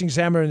the Washington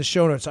Examiner in the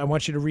show notes I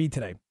want you to read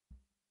today.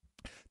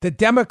 The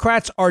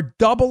Democrats are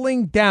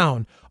doubling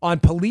down on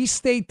police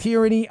state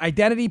tyranny,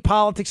 identity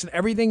politics, and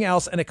everything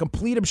else, and a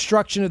complete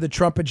obstruction of the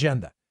Trump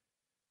agenda.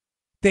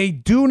 They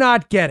do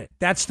not get it.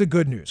 That's the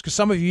good news. Because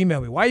some of you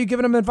email me, why are you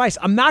giving them advice?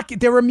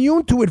 They're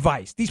immune to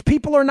advice. These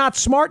people are not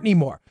smart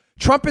anymore.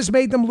 Trump has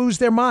made them lose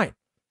their mind.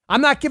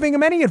 I'm not giving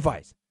them any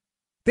advice.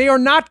 They are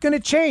not going to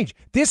change.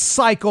 This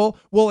cycle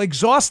will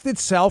exhaust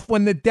itself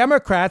when the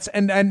Democrats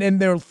and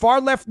their far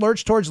left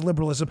lurch towards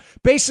liberalism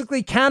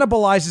basically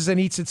cannibalizes and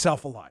eats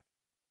itself alive.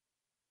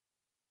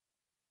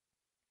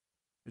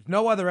 There's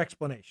no other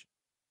explanation.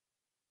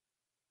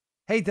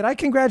 Hey, did I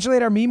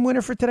congratulate our meme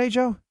winner for today,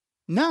 Joe?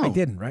 No. I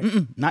didn't, right?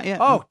 Not yet.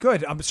 Oh,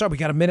 good. I'm sorry. We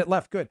got a minute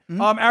left. Good.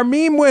 Our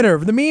meme winner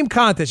of the meme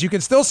contest. You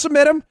can still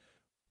submit them.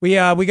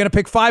 We're going to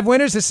pick 5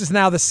 winners. This is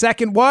now the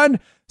second one.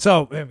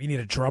 So we need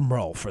a drum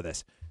roll for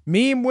this.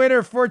 Meme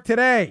winner for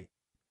today.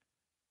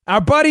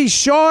 Our buddy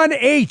Sean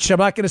H. I'm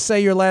not going to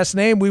say your last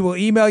name. We will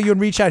email you and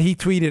reach out. He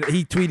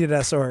tweeted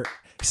us or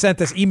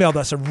emailed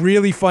us a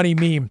really funny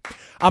meme.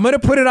 I'm going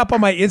to put it up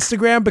on my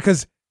Instagram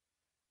because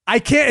I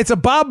can't. It's a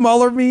Bob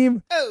Mueller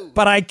meme,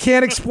 but I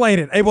can't explain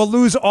it. I will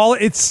lose all.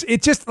 It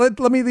just let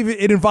me leave it.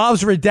 It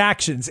involves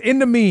redactions in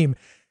the meme.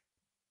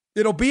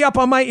 It'll be up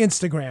on my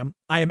Instagram.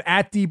 I am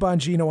at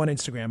DBongino on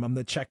Instagram. I'm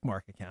the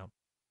checkmark account.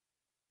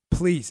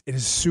 please, it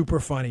is super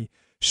funny.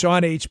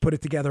 Sean H. put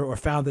it together or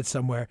found it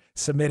somewhere,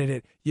 submitted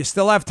it. You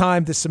still have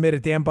time to submit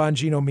a Dan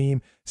Bongino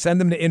meme.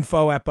 Send them to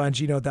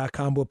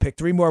info@bongino.com. We'll pick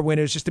 3 more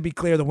winners. Just to be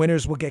clear, the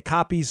winners will get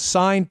copies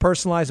signed,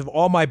 personalized of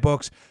all my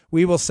books.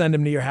 We will send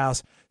them to your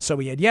house. So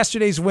we had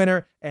yesterday's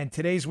winner, and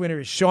today's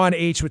winner is Sean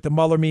H. with the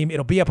Mueller meme.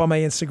 It'll be up on my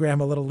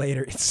Instagram a little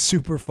later. It's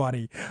super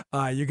funny.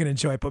 You're going to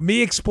enjoy it. But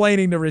me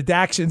explaining the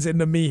redactions in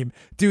the meme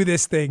do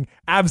this thing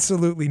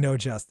absolutely no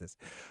justice.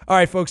 All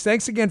right, folks,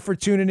 thanks again for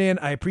tuning in.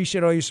 I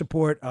appreciate all your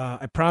support.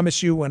 I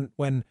promise you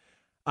when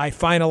I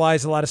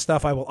finalize a lot of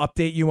stuff, I will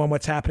update you on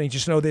what's happening.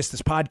 Just know this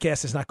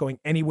podcast is not going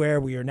anywhere.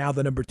 We are now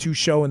the number 2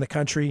 show in the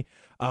country.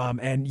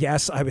 And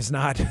yes, I was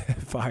not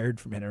fired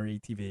from NRA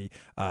TV.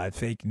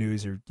 Fake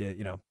news, or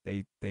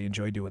they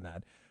enjoy doing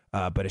that.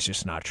 But it's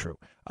just not true.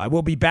 I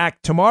will be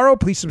back tomorrow.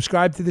 Please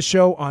subscribe to the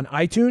show on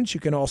iTunes.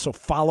 You can also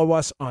follow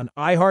us on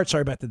iHeart.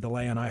 Sorry about the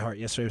delay on iHeart.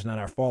 Yesterday was not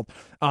our fault.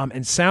 And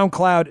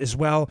SoundCloud as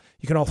well.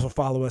 You can also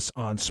follow us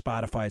on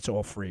Spotify. It's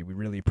all free. We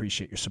really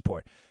appreciate your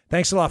support.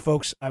 Thanks a lot,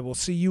 folks. I will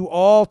see you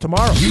all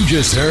tomorrow. You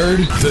just heard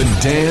The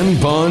Dan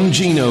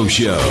Bongino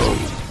Show.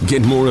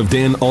 Get more of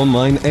Dan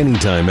online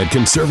anytime at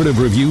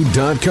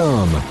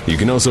conservativereview.com. You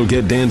can also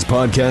get Dan's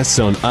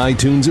podcasts on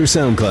iTunes or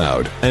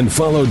SoundCloud. And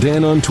follow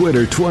Dan on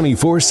Twitter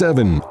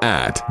 24/7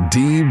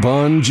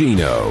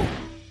 @DBongino.